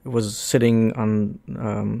she was sitting on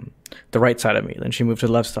the right side of me, then she moved to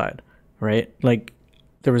the left side, right? Like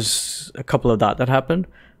there was a couple of that happened,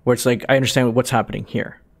 where it's like I understand what's happening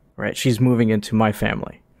here, right? She's moving into my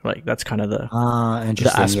family. Like that's kind of the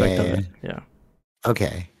aspect of it. Yeah.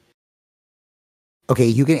 Okay,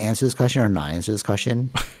 you can answer this question or not answer this question,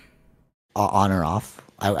 on or off.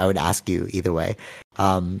 I would ask you either way.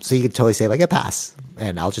 So you could totally say like a pass,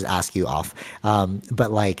 and I'll just ask you off.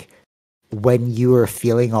 But like when you were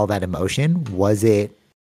feeling all that emotion, was it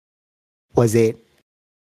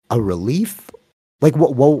a relief? Like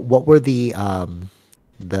what were the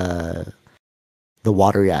the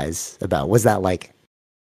watery eyes about? Was that like,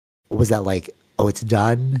 oh, it's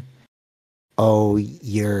done? Oh,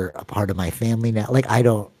 you're a part of my family now. Like, I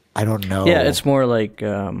don't know. Yeah, it's more like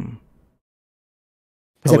because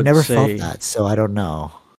I've never felt that, so I don't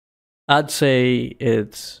know. I'd say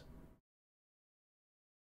it's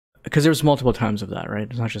because there's multiple times of that, right?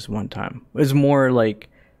 It's not just one time. It's more like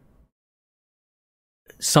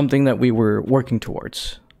something that we were working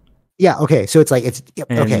towards. Yeah. Okay. So it's like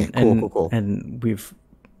okay. Cool. And we've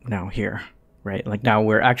now here, right? Like now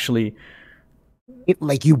we're actually.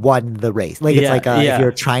 Like you won the race. Like it's like if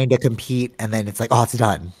you're trying to compete and then it's like, oh, it's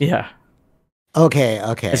done. Yeah. Okay.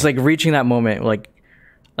 It's like reaching that moment. Like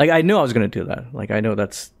I knew I was gonna do that. Like I know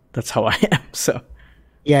that's how I am. So.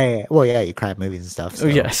 Yeah. Well, yeah, you cry at movies and stuff. So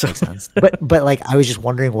yeah. So. Makes sense. But like I was just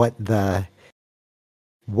wondering what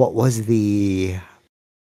was the.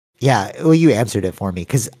 Yeah. Well, you answered it for me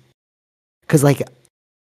because like.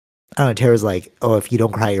 I don't know, Tara's like, oh, if you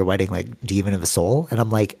don't cry at your wedding, like, do you even have a soul? And I'm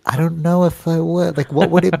like, I don't know if I would. Like, what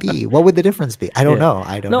would it be? What would the difference be? I don't know.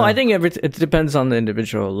 I don't know. No, I think it depends on the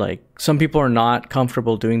individual. Like, some people are not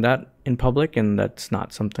comfortable doing that in public, and that's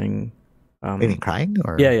not something... Maybe crying?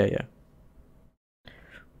 Or Yeah.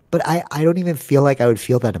 But I don't even feel like I would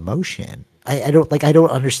feel that emotion. I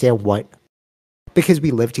don't understand what... Because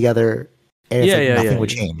we live together, and it's nothing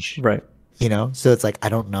would change. Right. You know? So it's like, I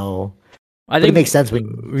don't know... I think it makes sense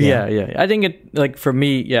when yeah. I think it like for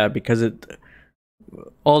me, because it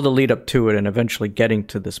all the lead up to it and eventually getting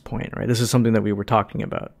to this point, right? This is something that we were talking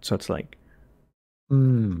about. So it's like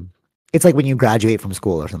it's like when you graduate from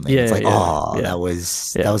school or something. It's like, that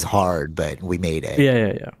was hard, but we made it.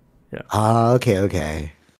 Yeah.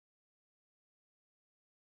 Okay.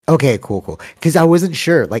 Okay, cool. Because I wasn't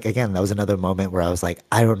sure. Like again, that was another moment where I was like,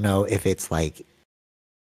 I don't know if it's like,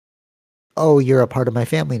 oh, you're a part of my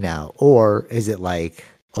family now, or is it like,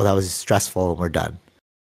 oh, that was stressful and we're done?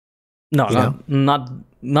 No,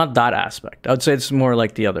 not that aspect. I would say it's more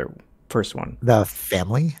like the other first one. The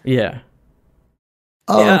family? Yeah.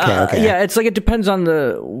 Oh, okay. Yeah, it's like it depends on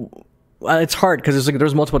the. It's hard because it's like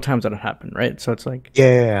there's multiple times that it happened, right? So it's like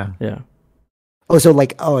yeah. Oh, so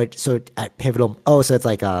like so at pivotal. Oh, so it's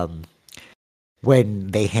like when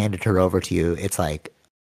they handed her over to you, it's like,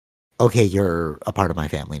 okay, you're a part of my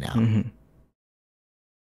family now. Mm-hmm.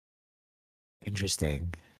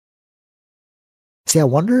 Interesting. See, I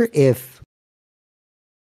wonder if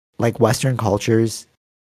like Western cultures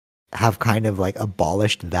have kind of like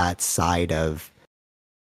abolished that side of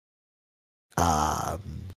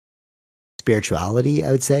spirituality,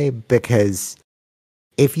 I would say, because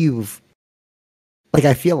if you've like,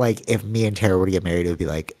 I feel like if me and Tara were to get married, it would be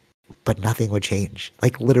like, but nothing would change.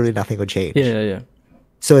 Like literally nothing would change. Yeah.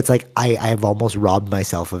 So it's like I've almost robbed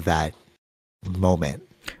myself of that moment.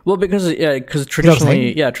 Well, because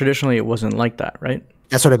traditionally, traditionally it wasn't like that, right?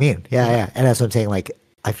 That's what I mean. Yeah, and that's what I'm saying. Like,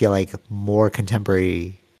 I feel like more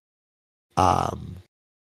contemporary,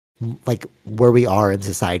 like where we are in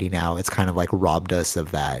society now, it's kind of like robbed us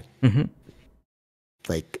of that,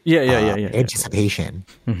 like, anticipation.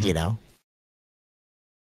 Mm-hmm. You know?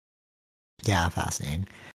 Yeah, fascinating.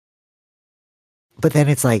 But then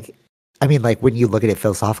it's like, I mean, like when you look at it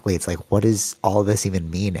philosophically, it's like, what does all this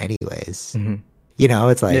even mean, anyways? Mm-hmm. You know,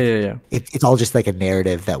 it's like yeah. It's all just like a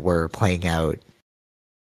narrative that we're playing out.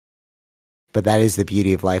 But that is the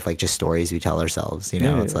beauty of life, like just stories we tell ourselves. You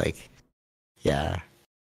know, it's like, yeah,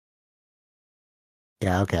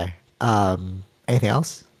 okay. Anything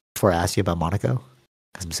else before I ask you about Monaco?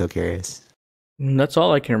 Because I'm so curious. That's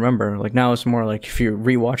all I can remember. Like now, it's more like if you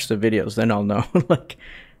rewatch the videos, then I'll know. Like,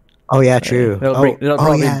 oh yeah, true. It'll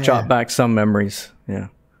probably jot back some memories. Yeah.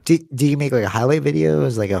 Do you make like a highlight video?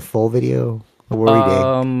 Is like a full video? What were we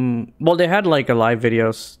doing? Well, they had like a live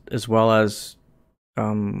videos as well as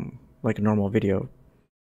like a normal video.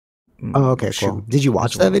 Oh, okay, cool. Did you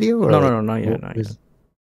watch that video? Or No, not yet.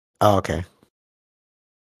 Oh, okay.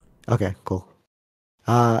 Okay, cool.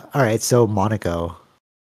 All right. So Monaco,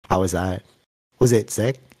 how was that? Was it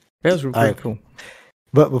sick? Yeah, it was really cool.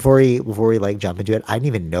 But before we like jump into it, I didn't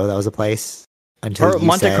even know that was a place until you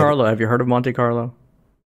Monte Carlo. Have you heard of Monte Carlo?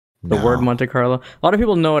 The word Monte Carlo. A lot of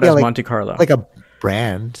people know it as like, Monte Carlo, like a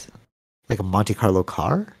brand, like a Monte Carlo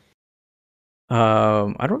car.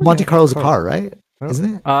 I don't. Monte Carlo's a car, right?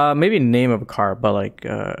 Isn't it? Maybe name of a car, but like.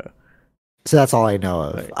 So that's all I know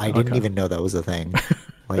of. I didn't even know that was a thing.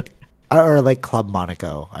 Like, or like Club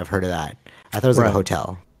Monaco. I've heard of that. I thought it was like a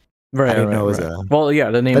hotel. Right. I didn't know it was a. Well, yeah,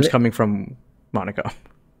 the name's coming from Monaco.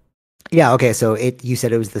 Yeah. Okay. So you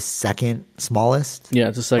said it was the second smallest. Yeah,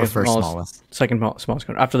 it's the second smallest. Second smallest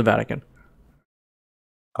country after the Vatican.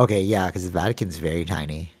 Okay. Yeah, because the Vatican's very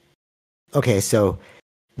tiny. Okay. So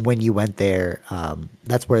when you went there,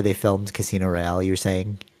 that's where they filmed Casino Royale, you're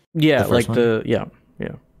saying? Yeah, like one? Yeah.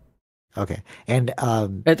 Okay. And I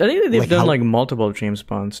think they've done like multiple James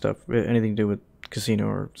Bond stuff, anything to do with casino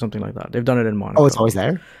or something like that. They've done it in Monaco. Oh, it's always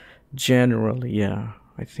there? Generally, yeah.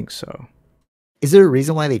 I think so. Is there a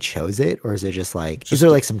reason why they chose it, or is it just like is there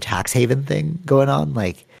like some tax haven thing going on?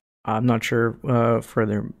 Like I'm not sure for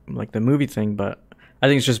their like the movie thing, but I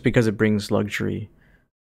think it's just because it brings luxury.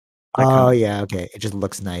 Yeah, okay. It just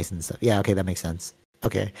looks nice and stuff. Yeah, okay, that makes sense.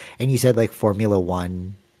 Okay. And you said like Formula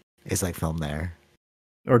One is like filmed there.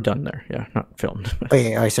 Or done there, yeah, not filmed. Oh,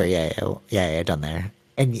 yeah, sorry, yeah, done there.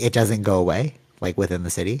 And it doesn't go away, like within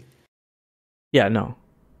the city? Yeah, no.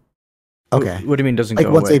 Okay. What do you mean doesn't like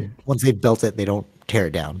go once away? Once they built it, they don't tear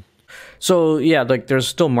it down. So yeah, like there's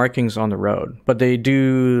still markings on the road, but they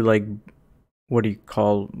do like what do you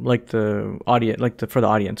call like the audience, like for the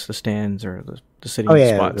audience, the stands or the sitting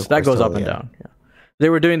spots. That goes up and down. Yeah, they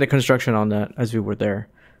were doing the construction on that as we were there,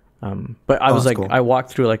 but I was like, cool. I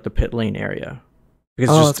walked through like the pit lane area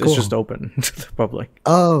because it's just open to the public.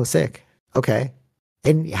 Oh, sick. Okay.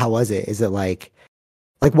 And how was it? Is it like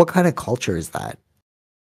what kind of culture is that?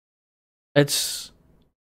 It's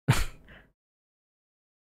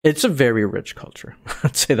a very rich culture.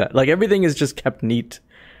 I'd say that. Like everything is just kept neat,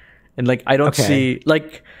 and like I don't see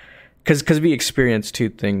like because we experienced two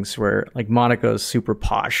things where like Monaco is super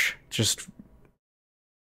posh, just.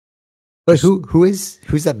 But who's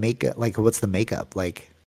that makeup? Like what's the makeup like?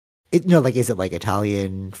 Like is it like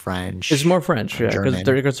Italian, French? It's more French, yeah,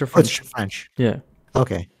 because they're French. Oh, it's French. Yeah.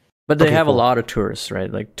 Okay. But they have a lot of tourists, right?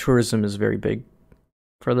 Like tourism is very big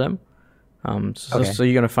for them. So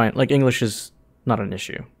you're gonna find like English is not an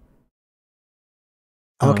issue.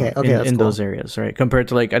 Okay, in those areas, right? Compared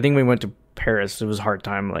to like I think we went to Paris, it was a hard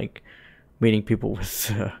time like meeting people with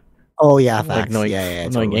like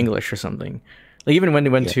knowing English or something. Like even when we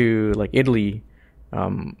went to like Italy,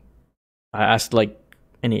 I asked like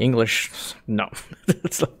any English? No.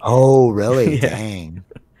 It's like, oh really? Yeah. Dang.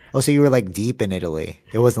 Oh, so you were like deep in Italy.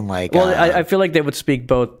 It wasn't like well, I feel like they would speak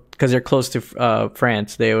both because they're close to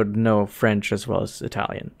France. They would know French as well as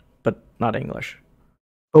Italian, but not English.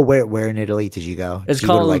 But where in Italy did you go? It's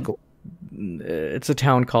called it's a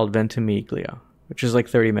town called Ventimiglia, which is like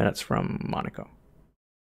 30 minutes from Monaco.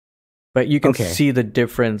 But you can see the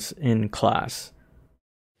difference in class.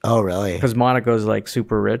 Oh, really? Because Monaco is like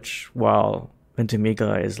super rich, while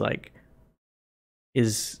Ventimiglia is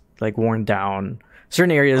like worn down.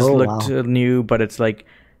 Certain areas looked new, but it's like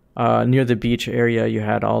near the beach area. You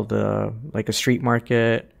had all the like a street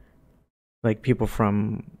market, like people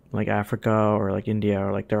from like Africa or like India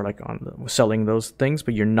or like they're like selling those things,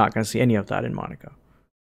 but you're not going to see any of that in Monaco.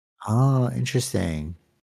 Oh, interesting.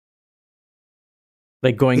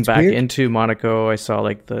 Like going back into Monaco, I saw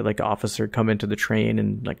like the officer come into the train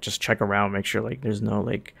and like just check around, make sure like there's no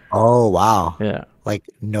like. Oh wow! Yeah, like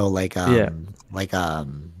no like what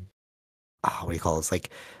do you call it? It's like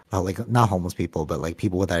not homeless people, but like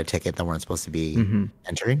people without a ticket that weren't supposed to be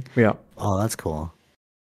entering. Yeah. Oh, that's cool.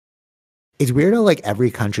 It's weird how like every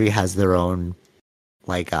country has their own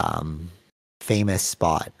like famous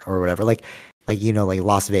spot or whatever. Like like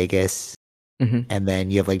Las Vegas. And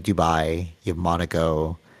then you have like Dubai, you have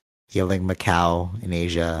Monaco, you have like Macau in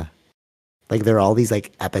Asia. Like there are all these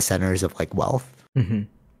like epicenters of like wealth.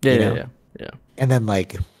 Yeah. And then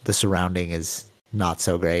like the surrounding is not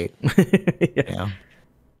so great. Yeah,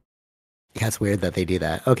 it's weird that they do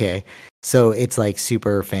that. Okay, so it's like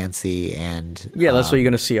super fancy and that's why you're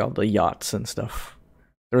gonna see all the yachts and stuff.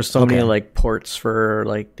 There's so many like ports for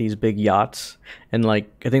like these big yachts, and like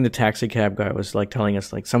I think the taxi cab guy was like telling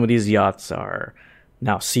us like some of these yachts are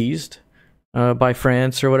now seized by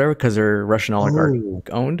France or whatever because they're Russian oligarch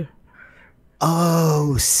owned.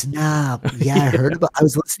 Oh snap! Yeah, I heard about. I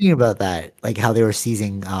was listening about that, like how they were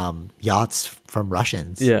seizing yachts from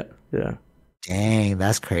Russians. Yeah. Dang,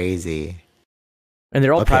 that's crazy. And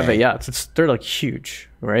they're all private yachts. They're like huge,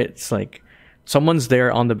 right? It's like. Someone's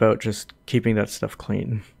there on the boat just keeping that stuff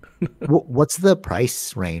clean. What's the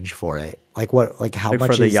price range for it? Like what? Like how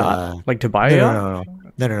much for the yacht? Like to buy a yacht?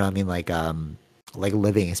 No. I mean like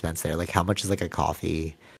living expense there. Like how much is like a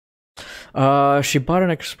coffee? She bought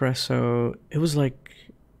an espresso. It was like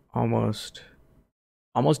almost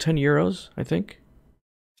 10 euros, I think.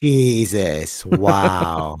 Jesus!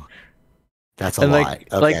 Wow, that's a lot.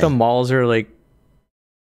 Like, like the malls are like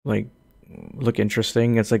look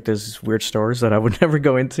interesting. It's like there's weird stores that I would never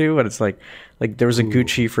go into, but it's like there was a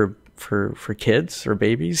Gucci for kids or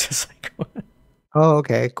babies. It's like what? Oh,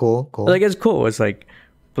 okay, cool. Like it's cool. It's like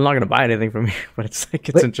I'm not gonna buy anything from you, but it's like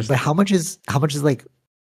it's interesting. But how much is like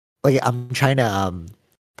I'm trying to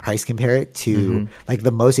price compare it to like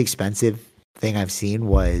the most expensive thing I've seen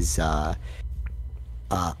was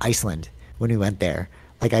Iceland when we went there.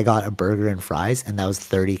 Like I got a burger and fries, and that was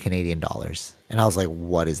 30 Canadian dollars, and I was like,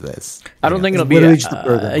 "What is this?" I don't think it'll be.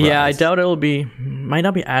 Yeah, I doubt it'll be. Might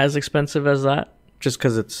not be as expensive as that, just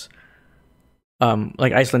because it's.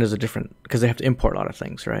 Like Iceland is a different because they have to import a lot of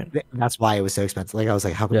things, right? That's why it was so expensive. Like I was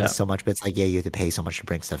like, "How come it's so much?" But it's like, yeah, you have to pay so much to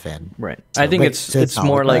bring stuff in, right? So, I think it's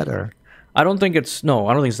more like. I don't think it's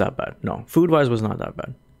that bad. No, food wise was not that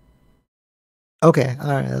bad. Okay,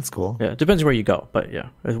 all right, that's cool. Yeah, it depends where you go, but yeah,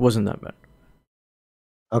 it wasn't that bad.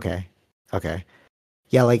 Okay.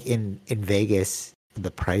 Yeah, like in Vegas,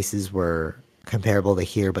 the prices were comparable to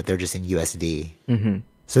here, but they're just in USD.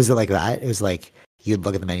 So is it like that? It was like you'd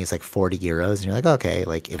look at the menu, it's like 40 euros, and you're like, okay,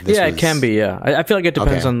 like if this it can be. Yeah, I feel like it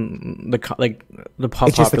depends on the how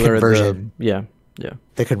it's popular the conversion. Yeah.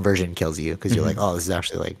 The conversion kills you because you're like, oh, this is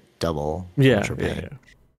actually like double. Yeah.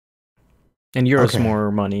 And euros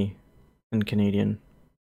more money than Canadian,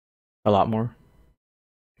 a lot more.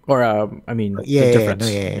 Or I mean, the difference.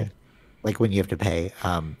 Yeah. Like when you have to pay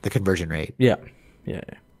the conversion rate. Yeah.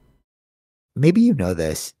 Maybe you know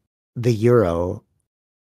this, the euro.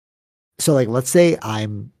 So like, let's say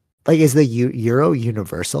I'm like, is the euro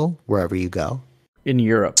universal wherever you go in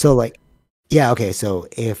Europe? So like, yeah, okay. So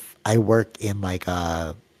if I work in like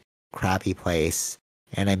a crappy place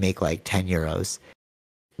and I make like 10 euros,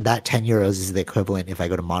 that 10 euros is the equivalent. If I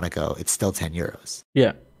go to Monaco, it's still 10 euros.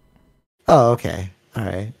 Yeah. Oh, okay. All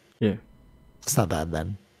right. Yeah. It's not bad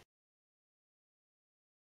then.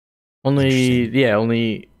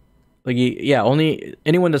 Only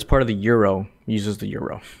anyone that's part of the euro uses the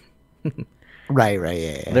euro. Right.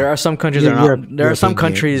 Yeah. There are some countries that are not. There are some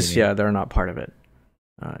countries, that are not part of it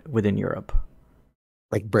within Europe.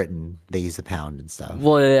 Like Britain, they use the pound and stuff.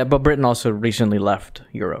 Well, yeah, but Britain also recently left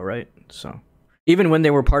euro, right? So even when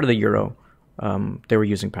they were part of the euro, they were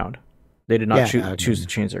using pound. They did not choose to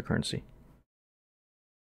change their currency.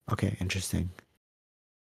 Okay, interesting.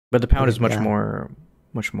 But the pound is much more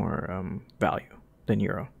value than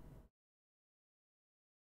euro.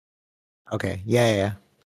 Okay. Yeah,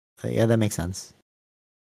 that makes sense.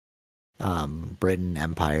 Britain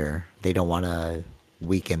Empire, they don't want to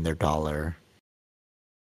weaken their dollar.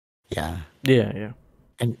 Yeah.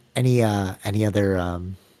 And any other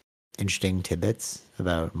interesting tidbits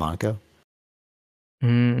about Monaco?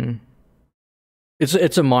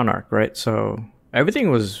 It's a monarch, right? So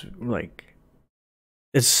everything was like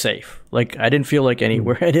it's safe. Like I didn't feel like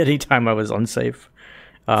anywhere at any time I was unsafe.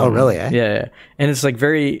 Oh really? Yeah. And it's like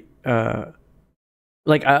very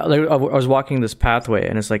like I was walking this pathway,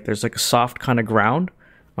 and it's like there's like a soft kind of ground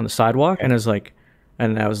on the sidewalk, and it's like,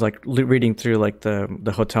 and I was like reading through like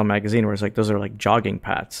the hotel magazine where it's like those are like jogging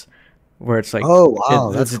paths, where it's like, oh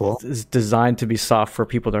wow, that's cool. It's designed to be soft for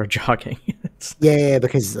people that are jogging. Yeah,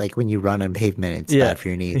 because like when you run on pavement, it's bad for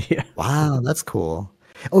your knees. Yeah. Wow, that's cool.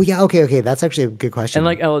 Oh yeah, okay, that's actually a good question. And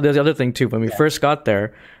like, there's the other thing too. When we first got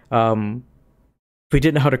there, we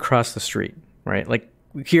didn't know how to cross the street, right? Like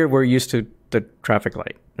here, we're used to the traffic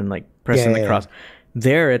light and like pressing the cross.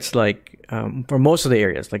 There, it's like for most of the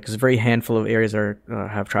areas, like there's a very handful of areas that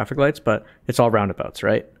have traffic lights, but it's all roundabouts,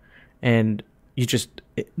 right? And you just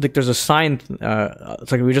like there's a sign.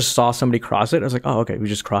 It's like we just saw somebody cross it. I was like, oh, okay, we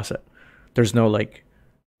just cross it. There's no like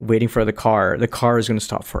waiting for the car. The car is going to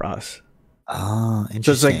stop for us. Oh, interesting.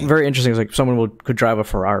 So it's like very interesting. It's like someone could drive a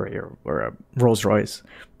Ferrari or a Rolls Royce,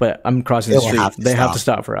 but I'm crossing the street. They have to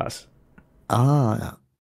stop for us. Oh,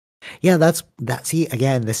 yeah. That's that. See,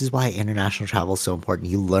 again, this is why international travel is so important.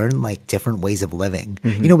 You learn like different ways of living.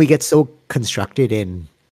 You know, we get so constructed in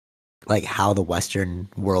like how the Western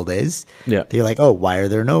world is. Yeah. You're like, oh, why are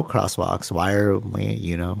there no crosswalks? Why are we,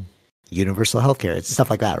 universal healthcare? It's stuff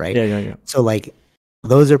like that, right? Yeah. So like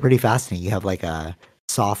those are pretty fascinating. You have like a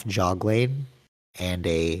soft jog lane and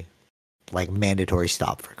a like mandatory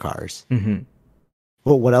stop for cars.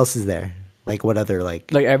 Well, what else is there? Like what other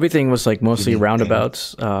like everything was like mostly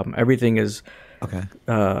roundabouts. Everything is okay.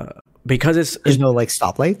 Because there's no like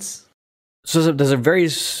stoplights. So there's a very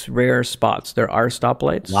rare spots. There are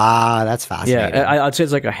stoplights. Wow, that's fascinating. Yeah, I'd say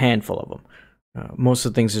it's like a handful of them. Most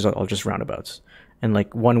of the things is all just roundabouts and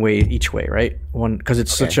like one way each way, right? One because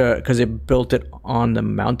it's because it built it on the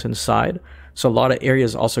mountain side, so a lot of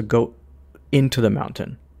areas also go into the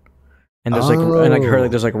mountain. And there's and I heard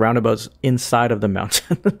like there's like roundabouts inside of the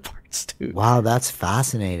mountain parts too. Wow, that's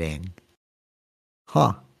fascinating.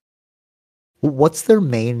 Huh. What's their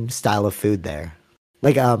main style of food there?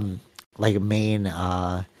 Like main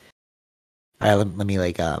all right, let me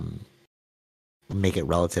like make it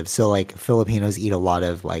relative. So like Filipinos eat a lot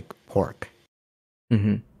of like pork.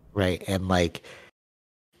 Right? And like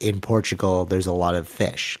in Portugal, there's a lot of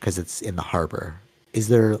fish because it's in the harbor. Is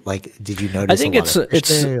there like? Did you notice? I think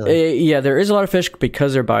yeah, there is a lot of fish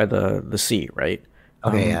because they're by the sea, right?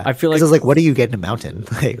 Okay, yeah. I feel like I was like, what do you get in a mountain?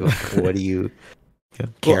 Like, what do you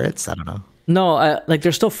carrots? I don't know. No, like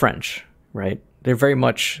they're still French, right? They're very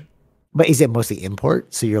much. But is it mostly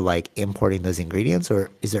import? So you're like importing those ingredients, or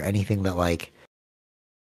is there anything that like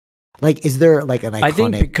is there like an iconic? I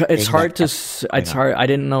think because it's hard to. It's hard. I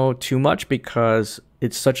didn't know too much because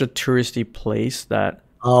it's such a touristy place that.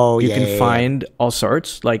 You can find all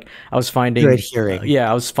sorts. Like I was finding,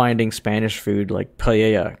 I was finding Spanish food like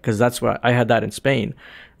paella because that's what I had that in Spain,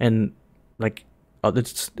 and like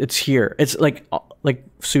it's here. It's like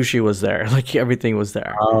sushi was there, like everything was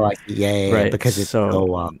there. Oh, I see. Yeah, right. Because it's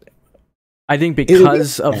so. I think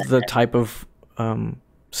because of the type of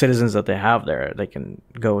citizens that they have there, they can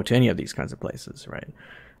go to any of these kinds of places, right?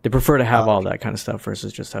 They prefer to have all that kind of stuff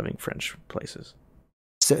versus just having French places.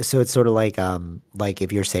 So it's sort of like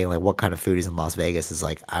if you're saying like what kind of food is in Las Vegas is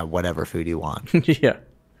like whatever food you want. Yeah.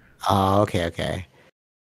 Oh, okay.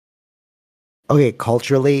 Okay,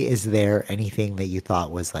 culturally, is there anything that you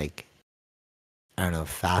thought was like, I don't know,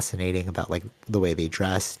 fascinating about like the way they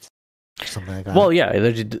dressed, or something like that? Well, yeah,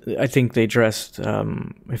 I think they dressed.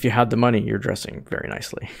 If you had the money, you're dressing very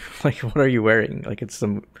nicely. Like, what are you wearing? Like, it's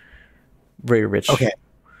some very rich,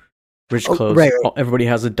 rich clothes. Right. Everybody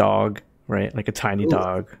has a dog. Right, like a tiny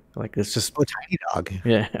dog. Like it's just tiny dog.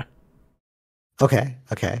 Yeah. Okay.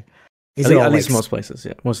 At least most places,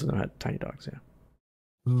 yeah. Most of them had tiny dogs, yeah.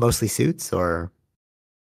 Mostly suits, or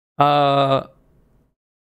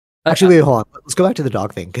actually, wait, hold on. Let's go back to the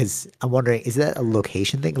dog thing because I'm wondering, is that a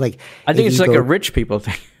location thing? Like, I think it's like a rich people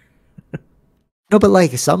thing. No, but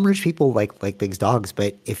like some rich people like big dogs,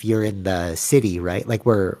 but if you're in the city, right? Like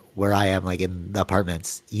where I am, like in the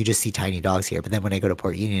apartments, you just see tiny dogs here. But then when I go to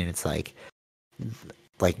Port Union, it's like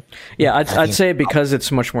yeah, I'd say because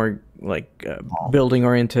it's much more like building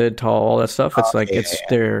oriented, tall, all that stuff. It's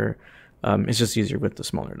it's just easier with the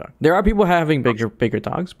smaller dog. There are people having bigger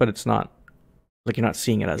dogs, but it's not like you're not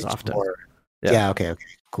seeing it as often. Okay,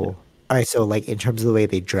 cool. All right, so like in terms of the way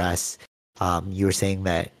they dress, you were saying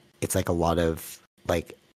that it's like a lot of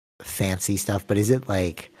like fancy stuff, but is it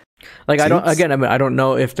like suits? I don't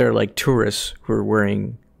know if they're like tourists who are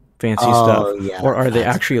wearing fancy stuff, or are they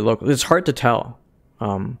actually local? It's hard to tell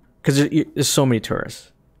because there's so many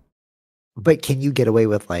tourists. But can you get away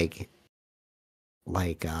with like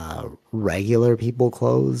regular people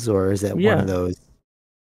clothes, or is it one of those?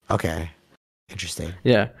 Okay, interesting.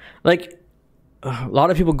 Yeah, like a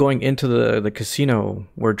lot of people going into the casino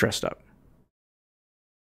were dressed up.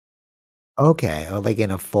 Okay, or like in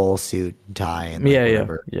a full suit and tie and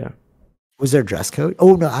whatever. Yeah. Was there a dress code?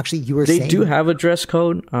 Oh no, actually, they do have a dress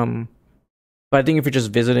code. But I think if you're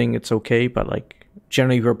just visiting, it's okay. But like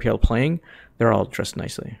generally, if you're people playing, they're all dressed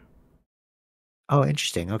nicely. Oh,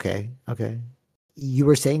 interesting. Okay. You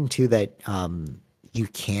were saying too that you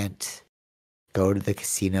can't go to the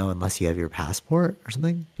casino unless you have your passport or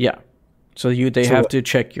something. Yeah. So they have to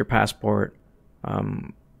check your passport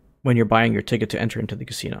when you're buying your ticket to enter into the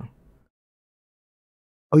casino.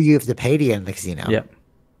 Oh, you have to pay to get in the casino. Yeah.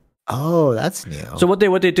 Oh, that's new. So what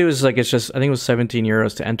they do is like it's just I think it was 17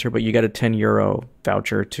 euros to enter, but you get a 10 euro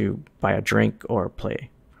voucher to buy a drink or play.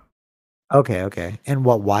 Okay. And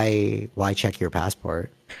why check your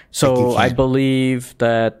passport? So I believe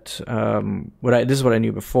that this is what I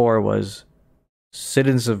knew before was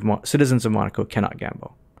citizens of Monaco cannot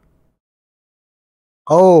gamble.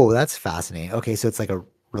 Oh, that's fascinating. Okay, so it's like a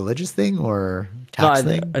religious thing or tax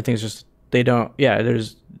thing? I think it's just they don't. Yeah,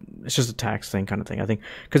 it's just a tax thing kind of thing. I think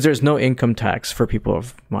because there's no income tax for people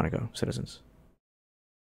of Monaco citizens,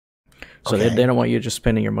 so they don't want you just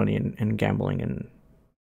spending your money in gambling, and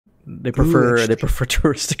they prefer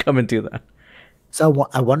tourists to come and do that. So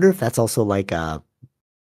I wonder if that's also like if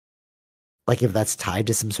that's tied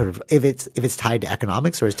to some sort of if it's tied to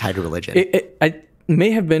economics or is tied to religion. It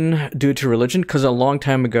may have been due to religion because a long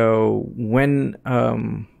time ago when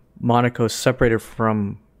Monaco separated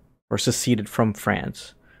from or seceded from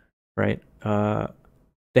France, right?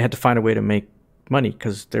 They had to find a way to make money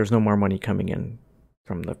because there's no more money coming in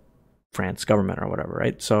from the France government or whatever,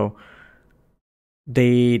 right? So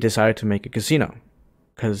they decided to make a casino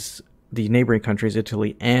because the neighboring countries,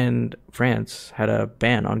 Italy and France, had a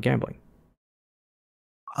ban on gambling.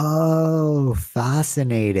 Oh,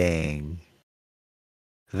 fascinating.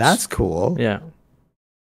 That's cool. Yeah.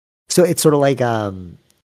 So it's sort of like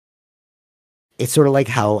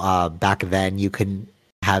how back then you couldn't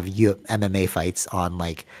have MMA fights on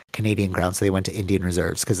like Canadian ground, so they went to Indian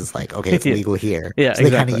reserves because it's like, okay, it's legal here. Yeah, so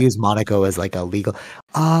they kind of use Monaco as like a legal.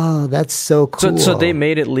 Oh, that's so cool. So they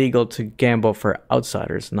made it legal to gamble for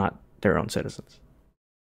outsiders, not their own citizens.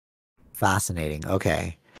 Fascinating.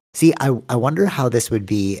 Okay. See, I wonder how this would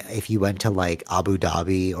be if you went to like Abu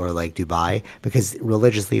Dhabi or like Dubai, because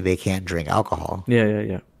religiously they can't drink alcohol.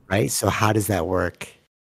 Yeah. Right? So how does that work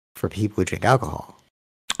for people who drink alcohol?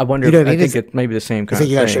 I wonder. You know I think it may be the same kind of thing.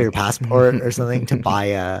 You gotta show your passport or something to buy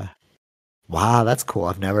a. Wow, that's cool.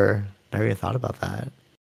 I've never even thought about that.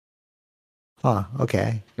 Huh.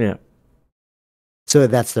 Okay. Yeah. So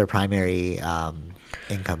that's their primary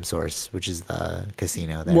income source, which is the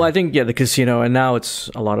casino there. Well, I think the casino, and now it's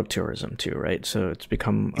a lot of tourism too, right? So it's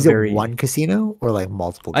become is it one casino or like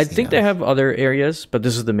multiple casinos? I think they have other areas, but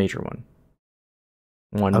this is the major one.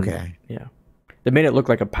 Okay. Yeah. They made it look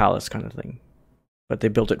like a palace kind of thing, but they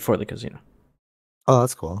built it for the casino. Oh,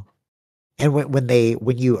 that's cool. And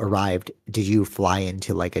when you arrived, did you fly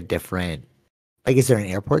into like a different? Like, is there an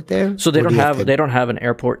airport there? So they don't have an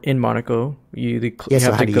airport in Monaco. You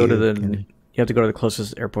have to go to the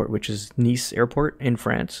closest airport, which is Nice Airport in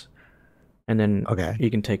France, and then you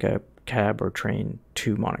can take a cab or train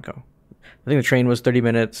to Monaco. I think the train was 30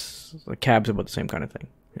 minutes. The cab's about the same kind of thing.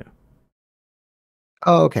 Yeah.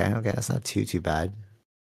 Oh, okay. That's not too bad.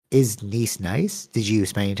 Is Nice nice? Did you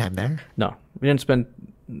spend any time there? No, we didn't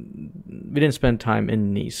spend time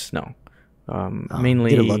in Nice. No, mainly.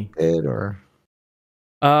 Did it look good or?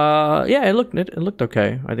 Yeah, it looked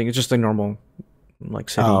okay. I think it's just a normal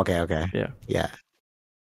like city. Oh, okay. Yeah.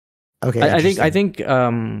 Okay. I think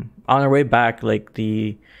on our way back, like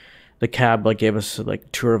the cab like gave us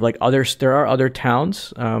like tour of like there are other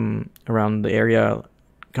towns around the area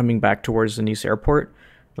coming back towards the Nice airport.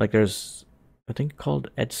 Like there's I think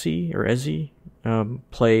called Etsy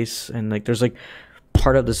place, and like there's like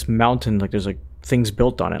part of this mountain, like there's like things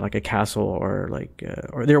built on it, like a castle or like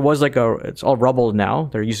or there was like it's all rubble now.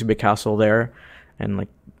 There used to be a castle there, and like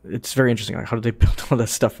it's very interesting. Like how did they build all that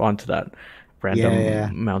stuff onto that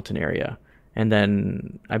random mountain area? And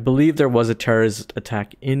then I believe there was a terrorist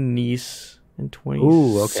attack in Nice in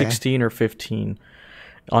 2016 or 15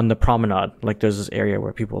 on the promenade. Like there's this area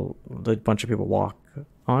where a bunch of people walk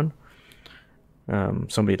on.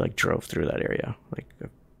 Somebody like drove through that area like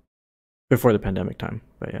before the pandemic time,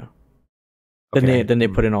 but yeah. Then they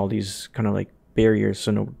put in all these kind of like barriers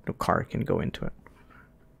so no car can go into it.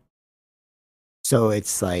 So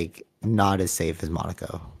it's like not as safe as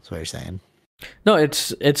Monaco. That's what you're saying. No,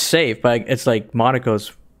 it's safe, but it's like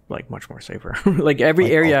Monaco's like much more safer. Like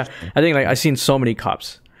every area, I think like I've seen so many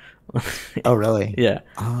cops. Oh really? Yeah.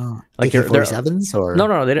 Like AK-47s or no.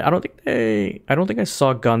 I don't think I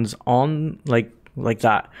saw guns on like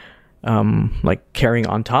that. Like carrying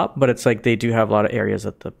on top, but it's like they do have a lot of areas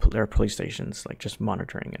at their police stations, like just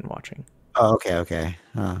monitoring and watching. Oh, okay.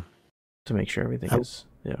 To make sure everything is.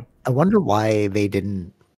 I wonder why they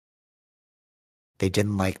didn't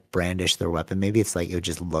like brandish their weapon. Maybe it's like it would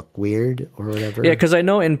just look weird or whatever. Yeah, because I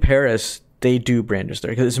know in Paris they do brandish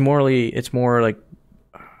there because it's more like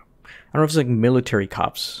I don't know if it's like military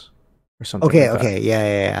cops or something. Okay,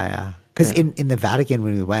 yeah. Because in the Vatican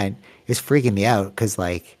when we went, it was freaking me out because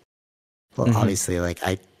like. Well, obviously, like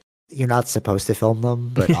you're not supposed to film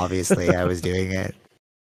them, but obviously I was doing it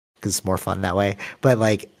because it's more fun that way. But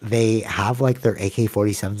like they have like their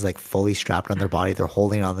AK-47s like fully strapped on their body. They're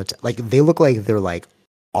holding on like they look like they're like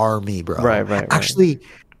army, bro. Right. Actually,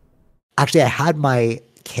 I had my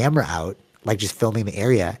camera out, like just filming the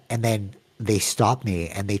area, and then they stopped me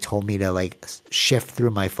and they told me to like shift through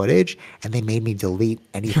my footage, and they made me delete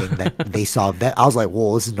anything that they saw. That I was like,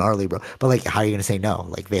 whoa, this is gnarly, bro. But like, how are you gonna say no?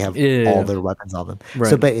 Like they have all their weapons on them. Right.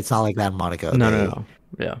 So, but it's not like that in Monaco. No.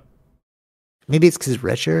 Yeah. Maybe it's because it's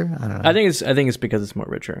richer. I don't know. I think it's because it's more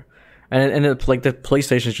richer, and it's like the police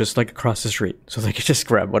station is just like across the street, so they can just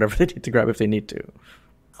grab whatever they need to grab if they need to.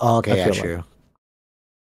 Oh, okay, yeah, true.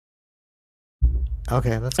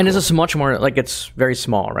 Okay, that's and cool. It's much more like it's very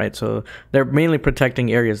small, right? So they're mainly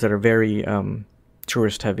protecting areas that are very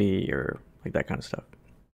tourist heavy or like that kind of stuff.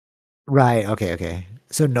 Right. Okay.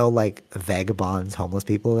 So no like vagabonds, homeless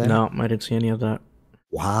people there? No, I didn't see any of that.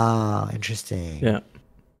 Wow, interesting. Yeah.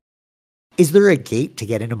 Is there a gate to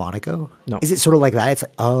get into Monaco? No. Is it sort of like that? It's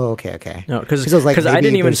like, oh, okay. No, because I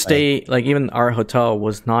didn't even stay. Like even our hotel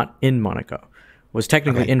was not in Monaco. It was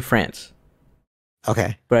technically in France.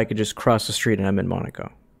 Okay. But I could just cross the street and I'm in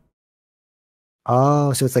Monaco.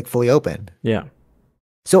 Oh, so it's like fully open. Yeah.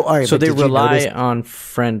 So all right. So they rely on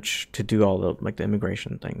French to do all the like the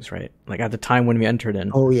immigration things, right? Like at the time when we entered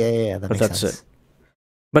in. Oh yeah. But that's it.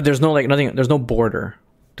 But there's no like nothing. There's no border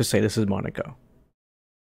to say this is Monaco.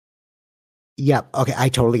 Yeah. Okay. I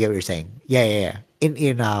totally get what you're saying. Yeah. Yeah.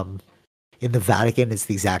 Yeah. In the Vatican, it's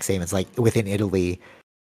the exact same. It's like within Italy,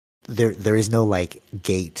 there is no like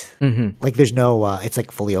gate. Mm-hmm. Like there's no. It's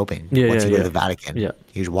like fully open. Once you go to the Vatican, you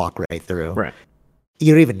just walk right through. Right.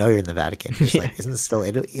 You don't even know you're in the Vatican. It's like, isn't it still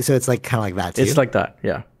Italy? So it's like kind of like that too. It's like that.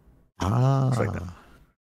 Yeah. It's like that.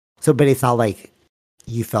 So, but it's not like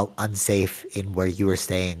you felt unsafe in where you were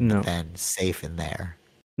staying, but then safe in there.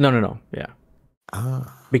 No. Yeah.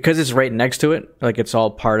 Because it's right next to it, like it's all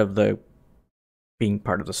part of being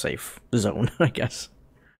part of the safe zone, I guess.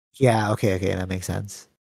 Yeah. Okay. That makes sense.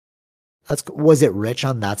 Was it rich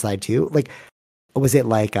on that side too? Like, was it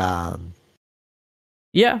like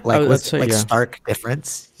yeah, like was it like stark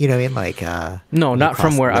difference? You know what I mean? Like no, not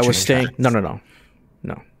from where I was staying. No.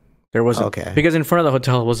 There wasn't. Okay. Because in front of the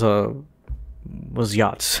hotel was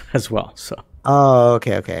yachts as well. So. Oh,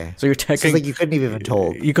 okay. So you're technically like you couldn't have even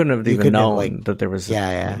told. You couldn't have even known that there was.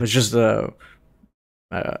 Yeah. It was just a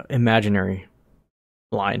imaginary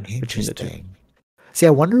line between the two. See, I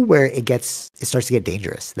wonder where it starts to get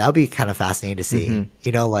dangerous. That would be kind of fascinating to see. Mm-hmm.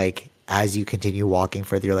 You know, like as you continue walking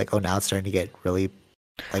further, you're like, oh, now it's starting to get really.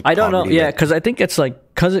 Like I don't know. Yeah, because I think it's like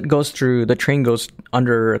because the train goes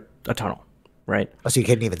under a tunnel, right? Oh, so you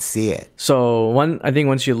couldn't even see it. So I think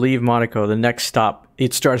once you leave Monaco, the next stop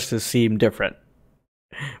it starts to seem different.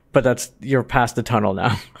 But you're past the tunnel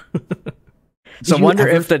now. So I wonder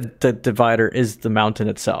if the divider is the mountain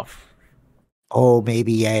itself. Oh,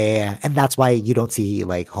 maybe, yeah. And that's why you don't see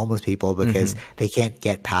like homeless people because they can't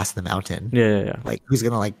get past the mountain. Yeah. Like who's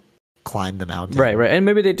gonna like climb the mountain? Right. And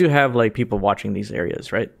maybe they do have like people watching these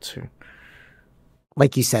areas, right? So,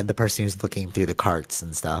 like you said, the person who's looking through the carts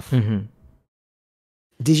and stuff. Mm-hmm.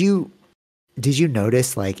 Did you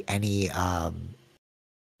notice like any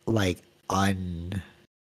like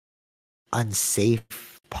unsafe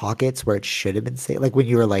pockets where it should have been safe? Like when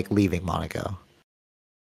you were like leaving Monaco.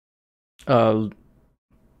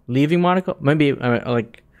 Leaving Monaco, maybe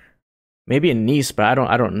in Nice, but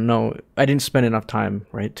I don't know. I didn't spend enough time,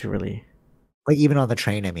 right, to really. Like even on the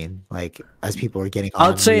train, I mean, like as people were getting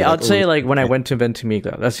on. I'd say like when I went to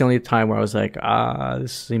Ventimiglia, that's the only time where I was like,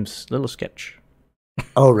 this seems a little sketch.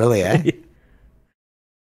 Oh, really? Eh?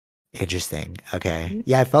 Interesting. Okay.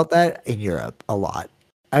 Yeah, I felt that in Europe a lot.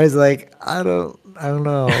 I was like, I don't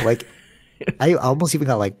know. Like, I almost even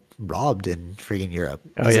got like robbed in freaking Europe.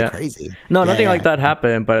 It was crazy. No, nothing like that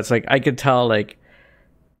happened, but it's like I could tell like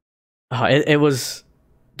it was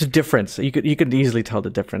the difference. You could easily tell the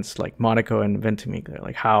difference, like Monaco and Ventimiglia,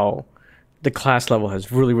 like how the class level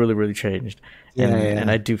has really, really, really changed. And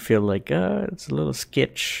I do feel like it's a little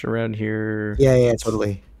sketch around here. Yeah,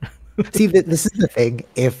 totally. See, this is the thing.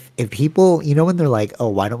 If people, you know, when they're like, oh,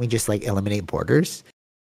 why don't we just like eliminate borders?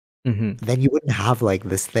 Mm-hmm. Then you wouldn't have like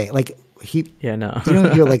this thing. Like no. You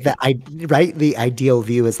know, you're like that. Right? The ideal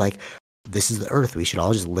view is like, this is the Earth. We should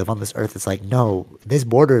all just live on this Earth. It's like, no, this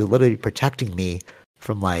border is literally protecting me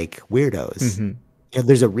from like weirdos. Mm-hmm. And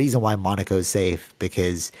there's a reason why Monaco is safe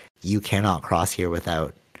because you cannot cross here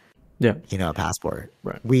without, you know, a passport.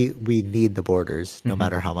 Right. We need the borders, no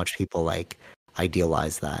matter how much people like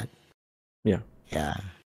idealize that. Yeah.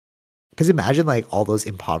 Because imagine like all those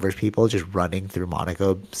impoverished people just running through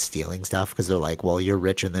Monaco stealing stuff because they're like, well, you're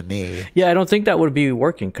richer than me. Yeah, I don't think that would be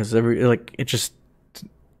working because I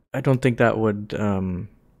don't think that would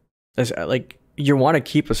like you want to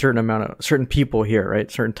keep a certain people here,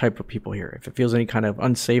 right? Certain type of people here. If it feels any kind of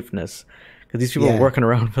unsafeness, because these people are working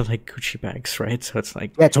around with like Gucci bags, right? So it's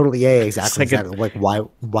like totally, exactly. Like why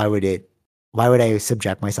would I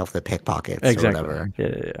subject myself to pickpockets or whatever?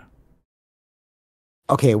 Yeah.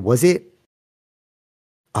 Okay, was it?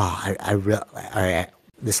 Oh, all right.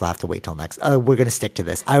 This will have to wait till next. We're gonna stick to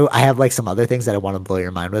this. I have like some other things that I want to blow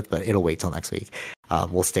your mind with, but it'll wait till next week.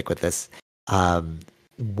 We'll stick with this.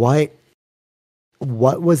 What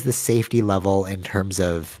was the safety level in terms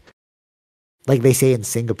of, like they say in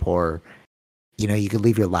Singapore, you know, you could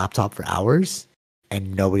leave your laptop for hours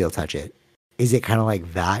and nobody will touch it. Is it kind of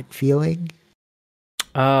like that feeling?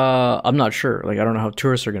 I'm not sure. Like I don't know how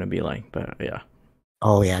tourists are gonna be like, but yeah.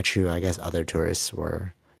 Oh yeah, true. I guess other tourists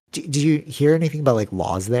were. Did you hear anything about like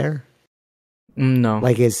laws there? No.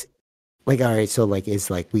 Like is all right. So like is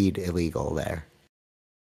like weed illegal there?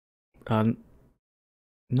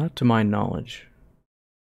 Not to my knowledge.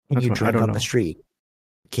 Can you drink on the street?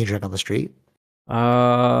 Can you drink on the street?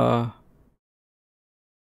 I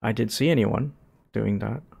didn't see anyone doing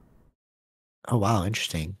that. Oh wow,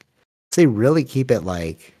 interesting. So they really keep it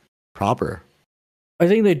like proper. I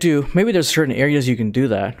think they do. Maybe there's certain areas you can do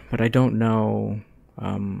that, but I don't know.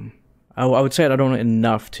 I would say I don't know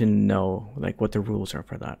enough to know like what the rules are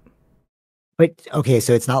for that. But okay,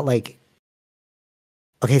 so it's not like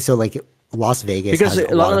Okay, so like Las Vegas because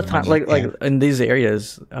has a lot of the time, money. like in these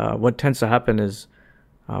areas, what tends to happen is,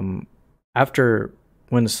 after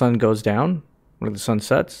when the sun goes down, when the sun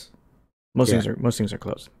sets, most things are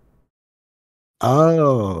closed.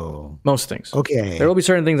 Oh, most things. Okay. There will be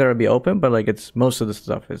certain things that will be open, but like it's most of the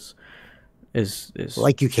stuff is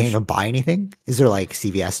like you can't even buy anything. Is there like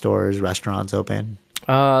CVS stores, restaurants open?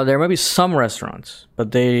 There might be some restaurants,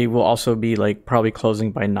 but they will also be like probably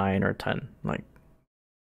closing by 9 or 10. Like,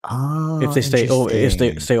 if they stay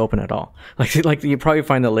open at all. Like you probably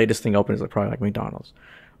find the latest thing open is like probably like McDonald's.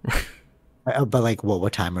 But like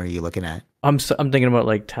what time are you looking at? I'm thinking about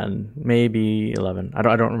like 10, maybe 11. I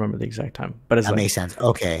don't remember the exact time, but it's that makes sense.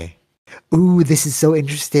 Okay. Ooh, this is so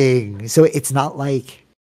interesting. So it's not like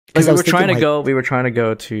we were trying to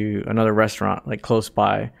go to another restaurant like close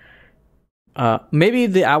by. Maybe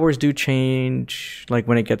the hours do change like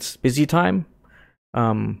when it gets busy time,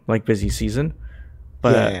 like busy season.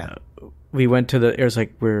 But we went to it was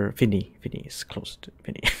like Fini is closed.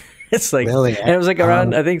 Fini. It's like really? And it was like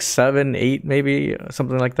around I think 7, 8 maybe,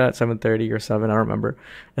 something like that, 7:30 or 7, I don't remember.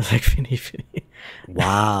 It's like Fini.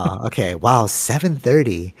 Wow. Okay. Wow,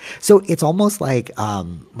 7:30. So it's almost like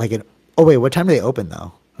an oh wait, what time do they open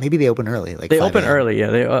though? Maybe they open early. Like they open early, yeah.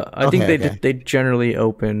 They I think they generally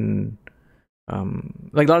open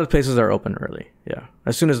like a lot of places are open early. Yeah.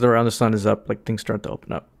 As soon as around the sun is up, like things start to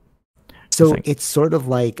open up. So it's sort of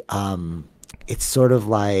like old.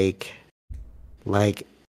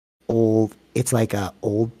 It's like a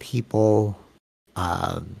old people.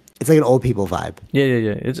 It's like an old people vibe. Yeah.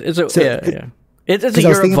 It's a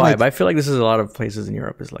Europe vibe. I feel like this is a lot of places in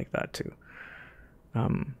Europe is like that too.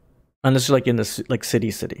 Unless you're like in the like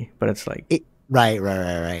city, but it's like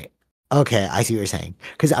right. Okay, I see what you're saying.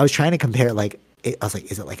 Because I was trying to compare I was like,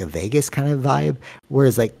 is it like a Vegas kind of vibe?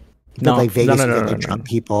 Whereas like Vegas, you get drunk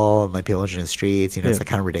people and like people in the streets. You know, it's like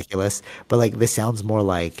kind of ridiculous. But like this sounds more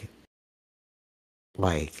like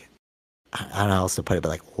I don't know how else to put it, but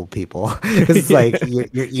like old people. Because it's like you're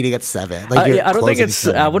eating at 7. Like I don't think it's.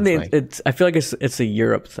 I wouldn't. It's. I feel like it's a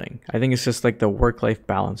Europe thing. I think it's just like the work-life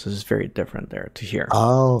balance is very different there to here.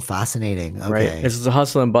 Oh, fascinating. Okay, right. It's the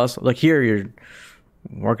hustle and bustle. Like here, you're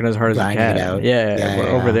working as hard as you can.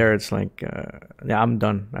 Over there, it's like, I'm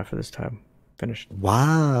done after this time. Finished.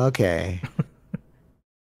 Wow. Okay.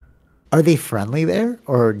 Are they friendly there,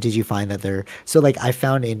 or did you find that they're so? Like I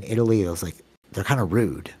found in Italy, it was like they're kind of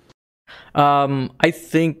rude. I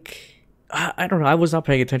think I don't know. I was not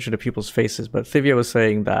paying attention to people's faces, but Thivia was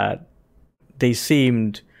saying that they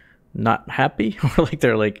seemed not happy, or like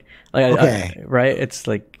they're like right? It's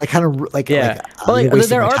like kind of like but like,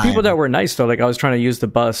 there are people that were nice though. Like I was trying to use the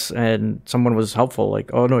bus, and someone was helpful.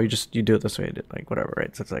 Like, oh no, you do it this way, like whatever,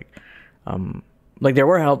 right? So it's like there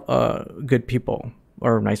were good people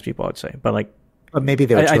or nice people, I'd say, but maybe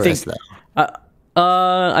they were tourists though.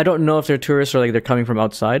 I don't know if they're tourists or like they're coming from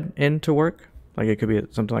outside in to work. Like it could be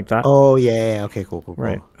something like that. Oh yeah. Okay, cool.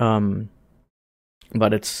 Right.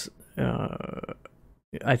 But it's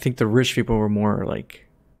I think the rich people were more like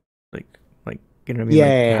you know what I mean?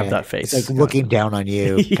 Yeah, have that face. It's like looking down on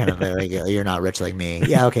you, kind of like you're not rich like me.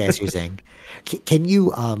 Yeah, okay, I see what you're saying. Can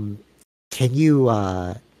you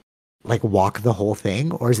like walk the whole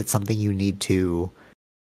thing, or is it something you need to?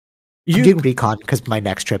 I'm doing recon because my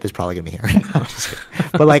next trip is probably gonna be here.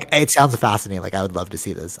 But like, it sounds fascinating. Like I would love to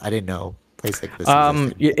see this. I didn't know a place like this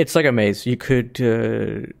existed. It's like a maze. You could.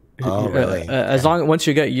 Really? As long once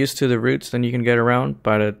you get used to the routes, then you can get around.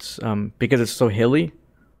 But it's because it's so hilly,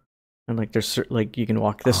 and like there's like you can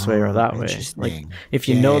walk this way or that way. Like if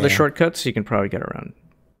you know the shortcuts, you can probably get around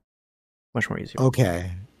much more easier.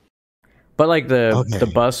 Okay. But like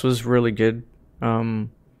the bus was really good.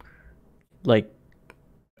 Like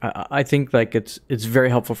I think like it's very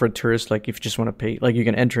helpful for tourists. Like if you just want to pay, like you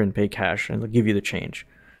can enter and pay cash, and they'll give you the change.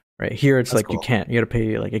 Right here, it's like cool. You can't. You got to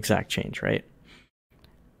pay like exact change, right?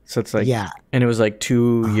 So it's like and it was like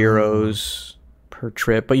 €2 per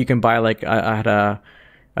trip, but you can buy like I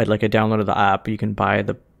downloaded the app. You can buy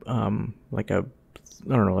the like a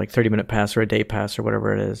I don't know like 30-minute pass or a day pass or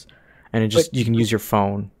whatever it is, and it just you can use your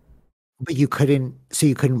phone. But you couldn't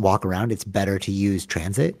walk around. It's better to use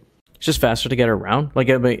transit. It's just faster to get around. Like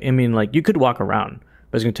I mean, like you could walk around,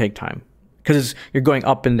 but it's gonna take time because you're going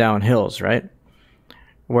up and down hills, right?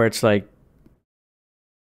 Where it's like,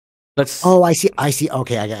 Oh, I see.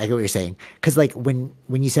 Okay, I get what you're saying. Because like when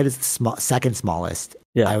you said it's the second smallest,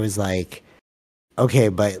 I was like, okay,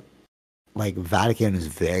 but like Vatican is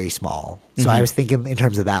very small. So I was thinking in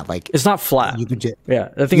terms of that, like it's not flat. You could just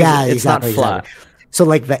it's exactly, not flat. So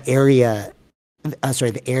like the area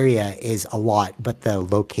is a lot, but the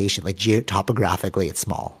location, like topographically, it's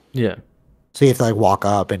small. Yeah. So you have to like walk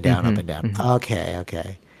up and down, up and down. Okay,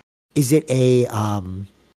 okay. Is it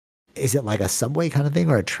like a subway kind of thing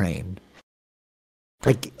or a train?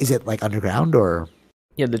 Like, is it like underground or?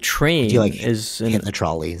 Yeah, the train do you like is hit the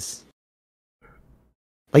trolleys.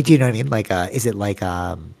 Like, do you know what I mean? Like, is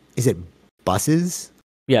it buses?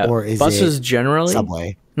 Yeah, or is buses it generally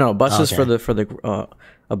subway? No, buses for the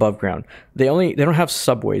above ground. They don't have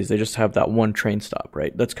subways. They just have that one train stop,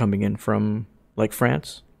 right? That's coming in from like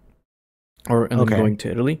France, and then going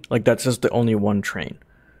to Italy. Like that's just the only one train.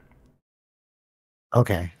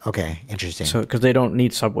 Okay. Interesting. So because they don't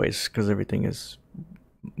need subways because everything is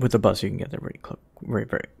with the bus, you can get there very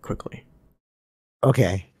very quickly.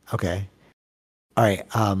 Okay. All right.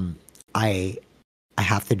 I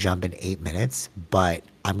have to jump in 8 minutes, but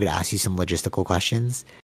I'm going to ask you some logistical questions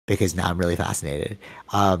because now I'm really fascinated.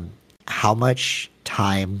 How much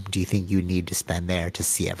time do you think you need to spend there to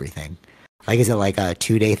see everything? Like, is it like a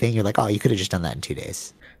 2-day thing? You're like, oh, you could have just done that in 2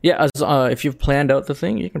 days. Yeah, if you've planned out the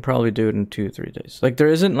thing, you can probably do it in 2-3 days. Like there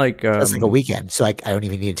isn't like that's like a weekend, so I don't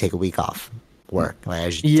even need to take a week off work.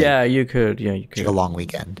 Like, you could. Yeah, you could take a long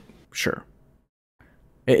weekend. Sure.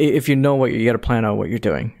 If you know you got to plan out what you're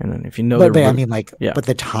doing, and then if you know, but I mean, like, but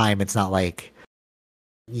the time, it's not like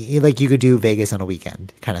you could do Vegas on a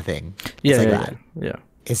weekend kind of thing. Yeah, like that. Yeah.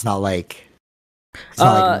 It's not like.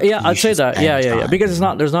 I'd say that. Yeah. Because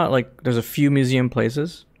there's not like there's a few museum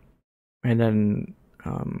places, and then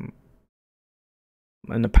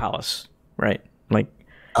in the palace, right? Like.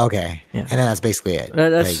 Okay. Yeah. And then that's basically it.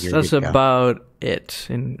 That's about it.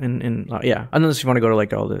 Unless you want to go to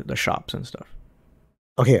like all the shops and stuff.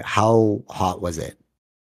 Okay, how hot was it?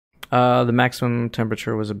 The maximum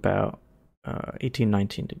temperature was about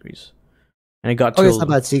 18-19 degrees, and it got to. It's not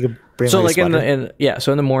bad. So you could bring. So like in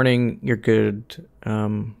the morning you're good.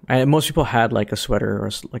 And most people had like a sweater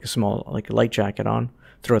or like a small like a light jacket on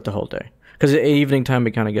throughout the whole day because at evening time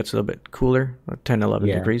it kind of gets a little bit cooler, like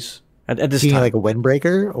 10-11 degrees at this time. Do you need like a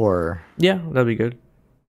windbreaker or? Yeah, that'd be good.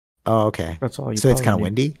 Oh, okay. That's all. So it's kind of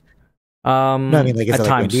windy. No, I mean, like, is it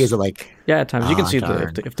like windy? Is it like? Yeah, at times you can see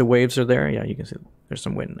if the waves are there. Yeah, you can see there's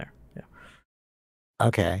some wind there. Yeah.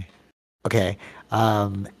 Okay.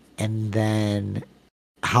 And then,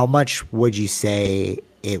 how much would you say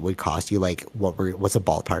it would cost you? Like, what's a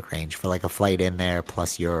ballpark range for like a flight in there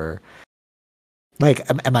plus your? Like,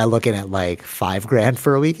 am I looking at like $5,000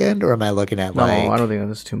 for a weekend, or am I looking at like? No, I don't think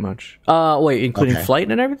that's too much. Wait, including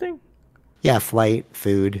flight and everything? Yeah, flight,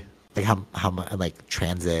 food, like how much, like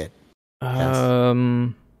transit.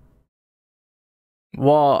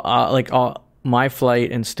 My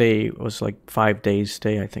flight and stay was like 5 days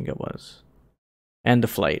stay, I think it was, and the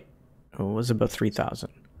flight was about 3,000.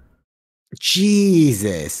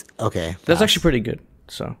 Jesus. Okay, that's actually pretty good.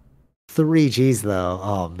 So 3 G's though.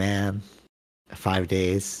 Oh man, 5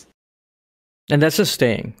 days, and that's just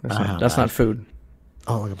staying. That's not food.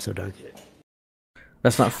 Oh, look, I'm so dark.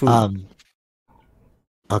 That's not food.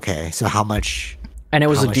 Okay, so how much? And it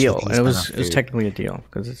was a deal. And it was technically a deal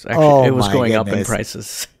because it's actually it was going up in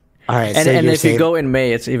prices. All right, and if you go in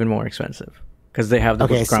May, it's even more expensive because they have the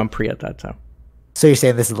Grand Prix at that time. So you're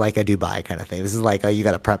saying this is like a Dubai kind of thing? This is like you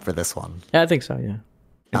got to prep for this one. Yeah, I think so.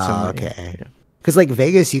 Yeah. Okay. Because like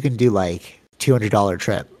Vegas, you can do like $200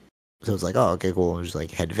 trip. So it's like, oh, okay, cool. We'll just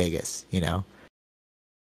like head to Vegas, you know?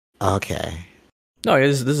 Okay. No,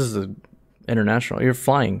 this is international. You're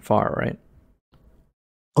flying far, right?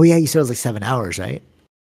 Oh yeah, you said it was like 7 hours, right?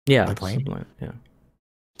 Yeah, by plane. Yeah.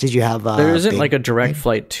 Did you have? There isn't like a direct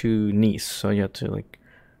flight to Nice, so you have to like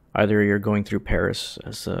either you're going through Paris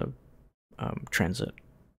as a transit.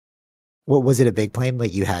 What was it? A big plane?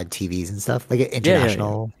 Like you had TVs and stuff, like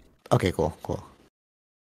international. Yeah. Okay, cool.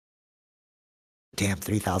 Damn,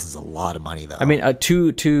 3,000 is a lot of money though. I mean,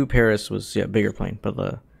 to Paris was bigger plane, but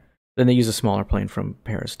then they use a smaller plane from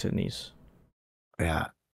Paris to Nice. Yeah.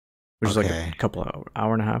 Which is like a couple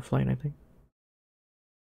hour and a half flight, I think.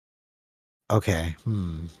 Okay.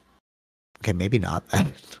 Okay, maybe not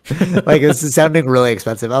then. Like it's sounding really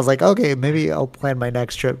expensive. I was like, okay, maybe I'll plan my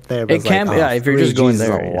next trip there. But it can, if you're just going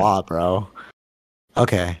there. A lot, bro.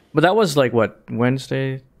 Okay. But that was like what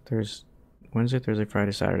Wednesday, Thursday,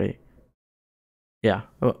 Friday, Saturday. Yeah,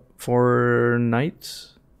 4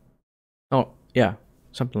 nights. Oh yeah,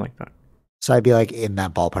 something like that. So I'd be like in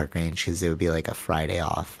that ballpark range because it would be like a Friday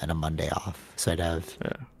off and a Monday off. So I'd have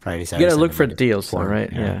Friday, Saturday. You gotta look for deals, though,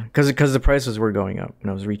 right? Yeah, because the prices were going up, and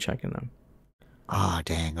I was rechecking them. Oh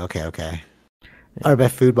dang! Okay. Yeah. All right,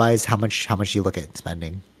 but food wise, how much do you look at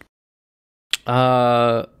spending?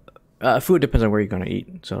 Food depends on where you're gonna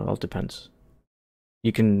eat, so it all depends.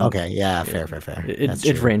 You can. Okay. Yeah. Fair.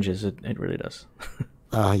 It ranges. It really does.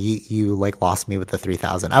 you like lost me with the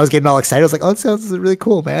 3,000. I was getting all excited. I was like, oh, it sounds really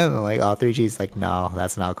cool, man. And like, oh, 3G's like, no,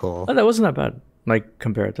 that's not cool. Oh, that wasn't that bad, like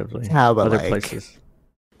comparatively. How about other like, places?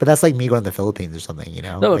 But that's like me going to the Philippines or something, you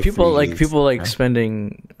know? No, like people 3Gs,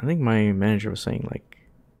 spending. I think my manager was saying like,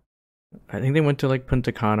 I think they went to like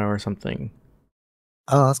Punta Cana or something.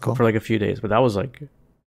 Oh, that's cool. For like a few days, but that was like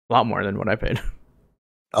a lot more than what I paid.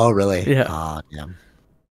 Oh, really? Yeah. Yeah.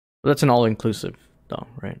 That's an all-inclusive, though,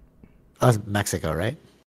 right? That's Mexico, right?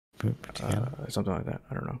 Something like that.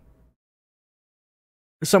 I don't know.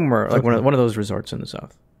 Somewhere like one of those resorts in the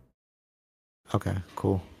south. Okay,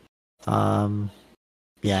 cool. Yeah.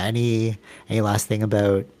 Any last thing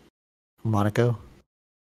about Monaco?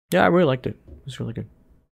 Yeah, I really liked it. It was really good.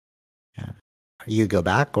 Yeah. You go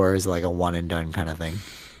back, or is it like a one and done kind of thing?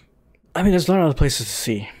 I mean, there's a lot of other places to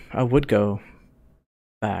see. I would go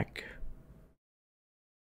back,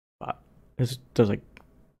 but there's like,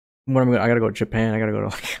 what I gotta go to Japan. I gotta go to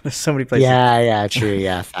like, there's so many places. Yeah, true.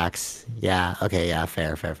 Yeah, facts. Yeah, okay, yeah,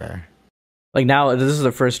 fair. Like now, this is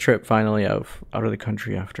the first trip finally out of the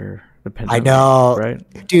country after the pandemic. I know,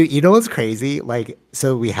 right? Dude, you know what's crazy? Like,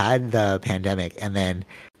 so we had the pandemic, and then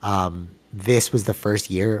this was the first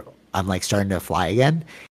year I'm like starting to fly again,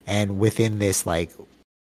 and within this like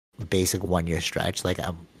basic 1 year stretch, like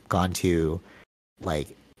I'm gone to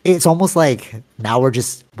like, it's almost like now we're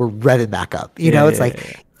revving back up, you know? It's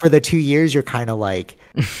like for the 2 years you're kind of like,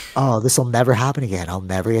 oh, this will never happen again, I'll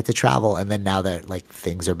never get to travel. And then now that like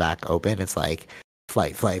things are back open, it's like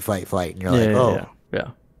flight, and you're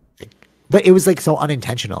yeah. But it was like so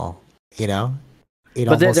unintentional, you know?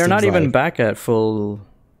 But they're not even back at full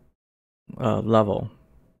level,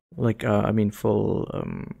 like I mean full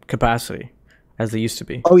capacity as they used to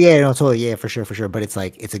be. Oh yeah, no, totally, yeah, for sure. But it's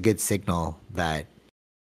like, it's a good signal that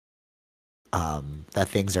that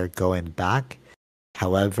things are going back.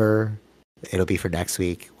 However, it'll be for next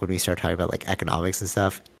week when we start talking about like economics and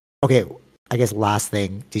stuff. Okay, I guess last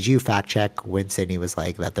thing, did you fact check when Sydney was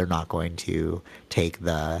like that they're not going to take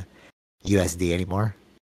the USD anymore?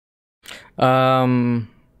 But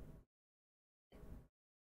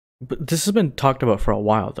this has been talked about for a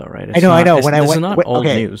while though, right? I know. This is not old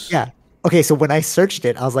news. Yeah. Okay, so when I searched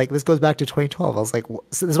it, I was like, this goes back to 2012. I was like,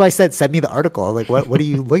 so this is why I said, send me the article. I was like, what are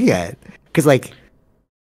you looking at? Because like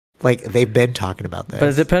they've been talking about this. But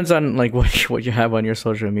it depends on like what you have on your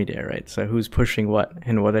social media, right? So who's pushing what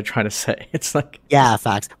and what they're trying to say. It's like, yeah,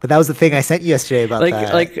 facts. But that was the thing I sent you yesterday about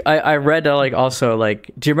that. Like I read like also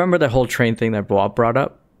like, do you remember the whole train thing that Bob brought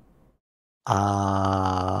up?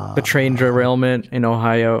 The train derailment in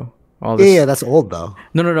Ohio. All this. Yeah, that's old though.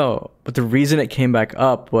 No. But the reason it came back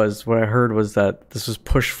up was, what I heard was that this was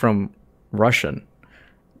pushed from Russian.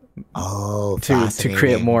 Oh, to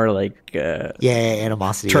create more like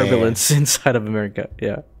animosity, turbulence inside of America.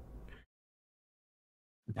 Yeah,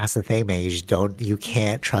 that's the thing, man. You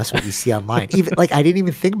can't trust what you see online. Even like, I didn't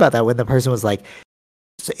even think about that when the person was like,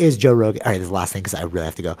 so is Joe Rogan? All right, this is the last thing because I really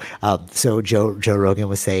have to go. So Joe Rogan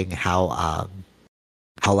was saying how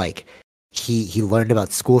like he learned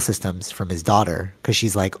about school systems from his daughter, because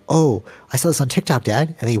she's like, oh, I saw this on TikTok, Dad.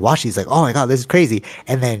 And then he watched it, he's like, oh my God, this is crazy.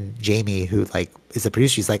 And then Jamie, who like is the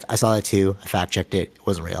producer, she's like, I saw that too. I fact checked it. It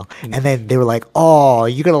wasn't real. Mm-hmm. And then they were like, oh,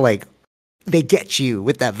 you gotta like, they get you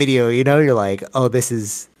with that video, you know? You're like, oh, this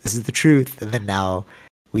is the truth. And then now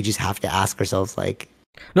we just have to ask ourselves like,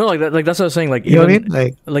 no, like that, like that's what I was saying. Like, you know what I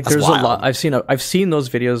mean? Like there's wild. A lot. I've seen those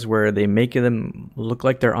videos where they make them look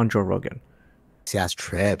like they're on Joe Rogan. See, that's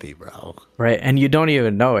trippy, bro. Right, and you don't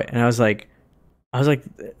even know it. And I was like,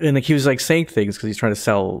 and like he was like saying things because he's trying to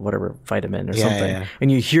sell whatever vitamin or something. Yeah.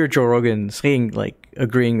 And you hear Joe Rogan saying like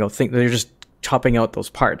agreeing or think they're just chopping out those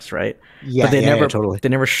parts, right? Yeah, but they totally. They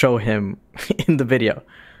never show him in the video.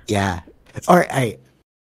 Yeah. All right.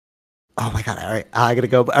 Oh my God. All right. I gotta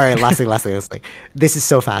go. All right. Last thing. This is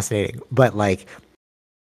so fascinating. But like,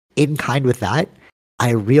 in kind with that, I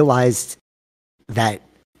realized that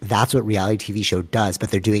that's what reality TV show does, but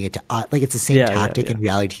they're doing it to like, it's the same tactic in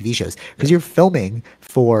reality TV shows, because you're filming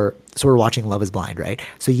so we're watching Love is Blind, right?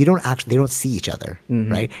 So they don't see each other,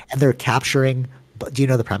 right? And they're capturing, do you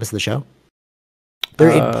know the premise of the show? They're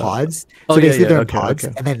in pods. So basically they're in pods,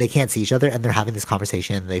 and then they can't see each other, and they're having this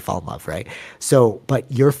conversation and they fall in love, right? So,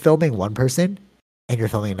 but you're filming one person and you're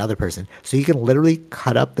filming another person. So you can literally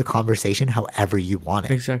cut up the conversation however you want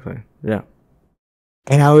it. Exactly. Yeah.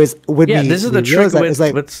 And I was, this is the trick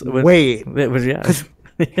with, wait,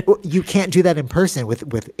 yeah. You can't do that in person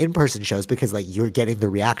with in-person shows because like you're getting the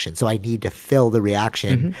reaction. So I need to fill the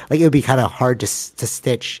reaction. Like it would be kind of hard to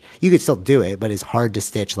stitch. You could still do it, but it's hard to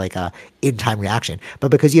stitch like a in-time reaction.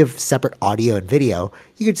 But because you have separate audio and video,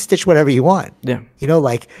 you could stitch whatever you want. Yeah. You know,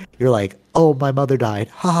 like you're like, oh, my mother died.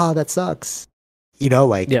 Haha, that sucks. You know,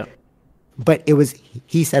 like yeah. But it was,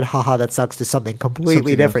 he said, haha, that sucks to something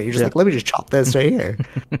completely different. You're just like, let me just chop this right here.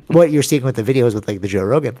 What you're seeing with the videos with like the Joe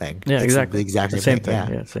Rogan thing. Yeah, exactly. The exact same thing.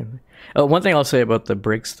 Yeah, same thing. One thing I'll say about the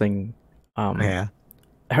BRICS thing, yeah.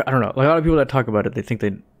 I don't know. Like, a lot of people that talk about it, they think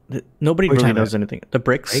nobody really knows anything. The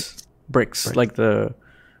BRICS, like the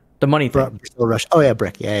money thing. Brazil, Russia. Oh yeah,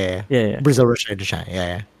 BRIC. Yeah. Brazil, Russia, and China.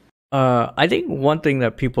 Yeah. I think one thing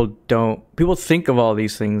that people think of all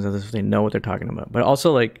these things as if they know what they're talking about, but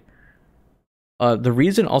also like the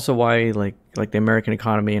reason also why like the American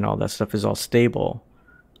economy and all that stuff is all stable,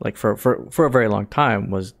 like for a very long time,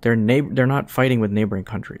 was they're not fighting with neighboring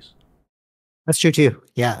countries. That's true too.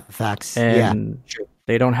 Yeah, facts. And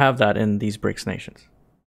they don't have that in these BRICS nations.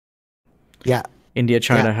 Yeah, India,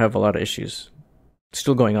 China have a lot of issues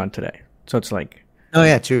still going on today. So it's like, oh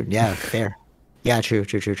yeah, true. Yeah, fair. Yeah, true.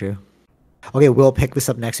 Okay, we'll pick this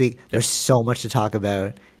up next week. There's so much to talk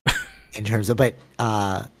about in terms of, but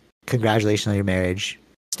congratulations on your marriage.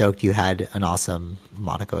 Stoked you had an awesome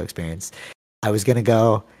Monaco experience. I was gonna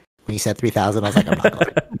go when you said 3,000. I was like, I'm not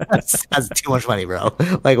going. That's too much money, bro.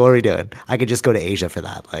 Like, what are we doing? I could just go to Asia for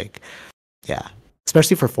that. Like, yeah,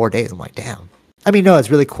 especially for 4 days. I'm like, damn. I mean, no, it's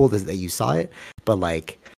really cool that you saw it, but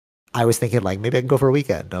like, I was thinking like maybe I can go for a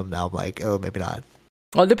weekend. Now I'm like, oh, maybe not.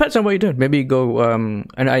 Well, it depends on what you're doing. Maybe you go.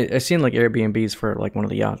 And I seen like Airbnbs for like one of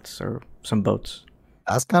the yachts or some boats.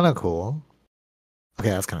 That's kind of cool. Okay,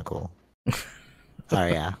 that's kind of cool. All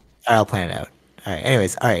right, yeah. All right, I'll plan it out. All right.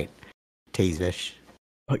 Anyways, all right. Take it easy, Vish.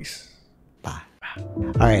 Peace. Bye.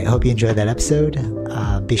 All right. Hope you enjoyed that episode.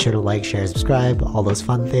 Be sure to like, share, subscribe, all those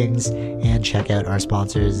fun things, and check out our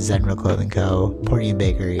sponsors: Zenro Clothing Co., Portian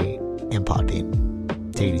Bakery, and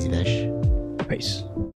Podbean. Take it easy, Vish. Peace.